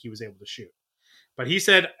I don't think he was able to shoot. But he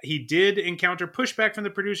said he did encounter pushback from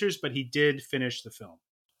the producers, but he did finish the film.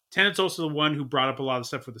 Tennant's also the one who brought up a lot of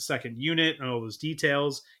stuff with the second unit and all those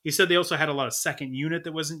details. He said they also had a lot of second unit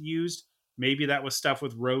that wasn't used maybe that was stuff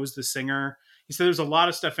with Rose the singer. He said there's a lot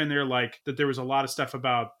of stuff in there, like that there was a lot of stuff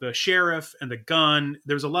about the sheriff and the gun.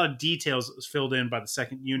 There was a lot of details that was filled in by the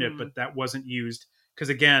second unit, but that wasn't used because,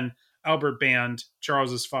 again, Albert Band,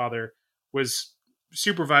 Charles's father, was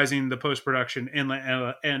supervising the post-production in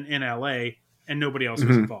LA, and nobody else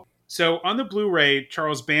was involved. So on the Blu-ray,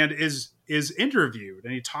 Charles Band is interviewed,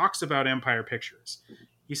 and he talks about Empire Pictures.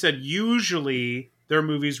 He said usually their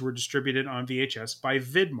movies were distributed on VHS by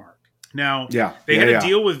Vidmark. Now, they had a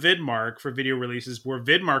deal with Vidmark for video releases where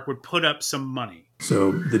Vidmark would put up some money.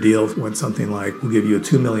 So the deal went something like, we'll give you a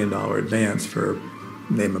 $2 million advance for,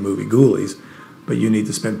 name a movie, Ghoulies, but you need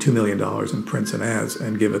to spend $2 million in prints and ads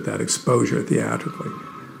and give it that exposure theatrically,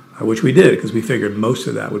 which we did because we figured most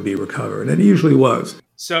of that would be recovered, and it usually was.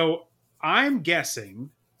 So I'm guessing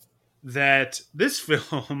that this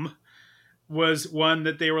film was one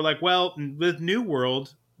that they were like, well, with New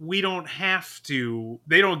World, we don't have to,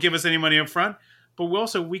 they don't give us any money up front, but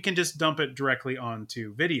we can just dump it directly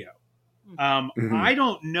onto video. I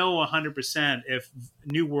don't know 100% if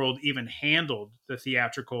New World even handled the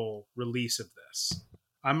theatrical release of this.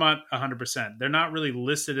 I'm not 100%. They're not really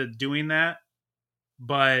listed as doing that,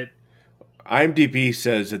 but IMDb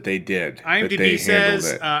says that they did. IMDb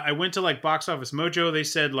says, I went to like Box Office Mojo. They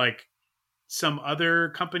said like some other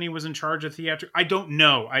company was in charge of theatrical. I don't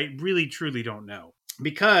know. I really, truly don't know.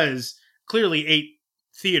 Because clearly 8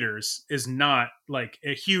 theaters is not like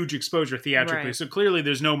a huge exposure theatrically. Right. So clearly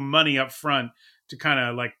there's no money up front to kind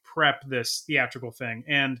of like prep this theatrical thing.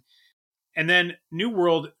 And then New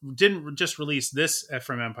World didn't just release this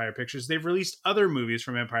from Empire Pictures. They've released other movies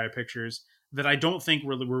from Empire Pictures that I don't think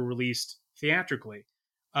were released theatrically.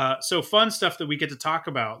 So fun stuff that we get to talk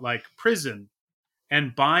about, like Prison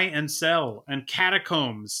and Buy and Sell and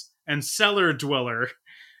Catacombs and Cellar Dweller.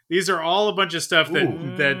 These are all a bunch of stuff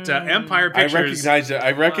that Empire Pictures...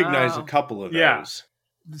 I recognize a couple of those. Yeah.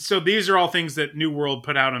 So these are all things that New World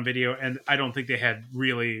put out on video, and I don't think they had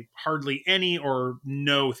really hardly any or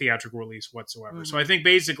no theatrical release whatsoever. So I think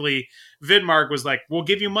basically Vidmark was like, "We'll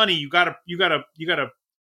give you money. You gotta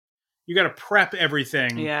prep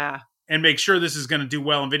everything, and make sure this is going to do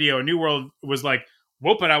well in video." And New World was like,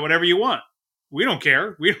 "We'll put out whatever you want. We don't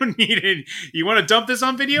care. We don't need it. You want to dump this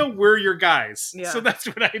on video? We're your guys." Yeah. So that's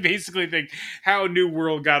what I basically think how New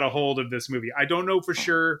World got a hold of this movie. I don't know for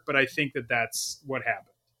sure, but I think that that's what happened.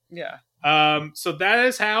 Yeah. So that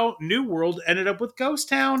is how New World ended up with Ghost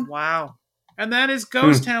Town. Wow. And that is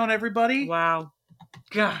Ghost Town, everybody. Wow.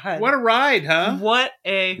 God. What a ride, huh? What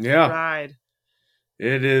a ride.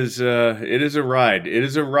 It is a ride. It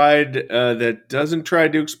is a ride that doesn't try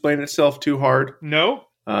to explain itself too hard. No.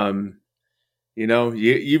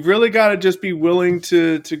 You've really got to just be willing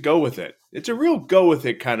to go with it. It's a real go with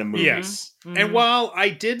it kind of movie. Yes. Mm-hmm. And while I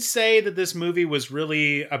did say that this movie was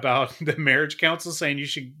really about the marriage council saying you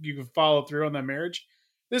can follow through on that marriage,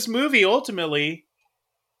 this movie ultimately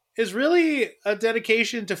is really a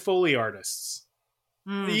dedication to Foley artists.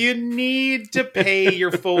 You need to pay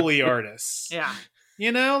your Foley artists. Yeah.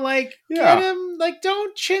 Get them,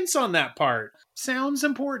 don't chintz on that part. Sounds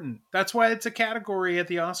important. That's why it's a category at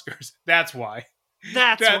the Oscars. That's why.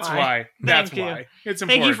 That's why. It's important.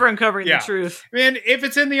 Thank you for uncovering the truth. And if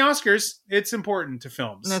it's in the Oscars, it's important to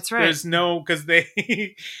films. That's right. There's because they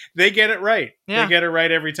get it right. Yeah. They get it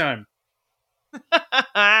right every time.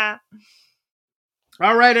 All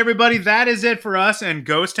right, everybody. That is it for us and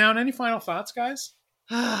Ghost Town. Any final thoughts, guys?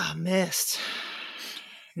 Missed.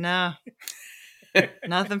 No.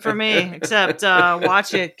 Nothing for me except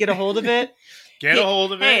watch it. Get a hold of it. Get a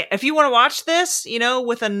hold of it. Hey, if you want to watch this,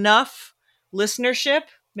 with enough listenership,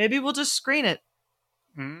 maybe we'll just screen it.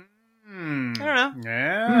 I don't know.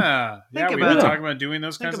 Yeah. We were talking about doing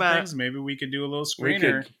those kinds of things. Maybe we could do a little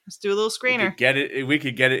screener. Let's do a little screener. We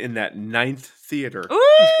could get it in that 9th theater.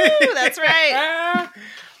 Ooh, that's right.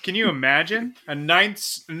 Can you imagine a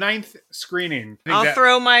ninth screening? I'll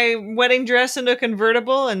throw my wedding dress into a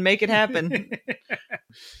convertible and make it happen.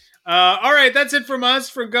 All right, that's it from us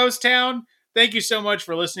from Ghost Town. Thank you so much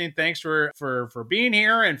for listening. Thanks for being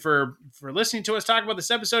here and for listening to us talk about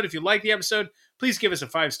this episode. If you like the episode, please give us a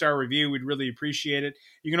 5-star review. We'd really appreciate it.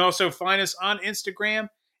 You can also find us on Instagram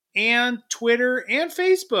and Twitter and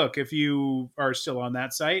Facebook if you are still on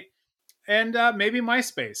that site. And maybe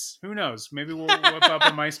MySpace. Who knows? Maybe we'll whip up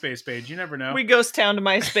a MySpace page. You never know. We Ghost Town to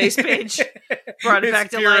MySpace page. Brought it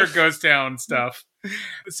back to life. It's pure Ghost Town stuff.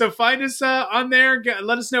 So find us on there.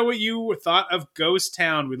 Let us know what you thought of Ghost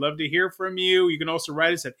Town. We'd love to hear from you. You can also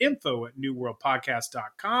write us at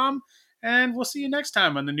info@newworldpodcast.com. And we'll see you next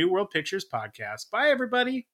time on the New World Pictures podcast. Bye, everybody.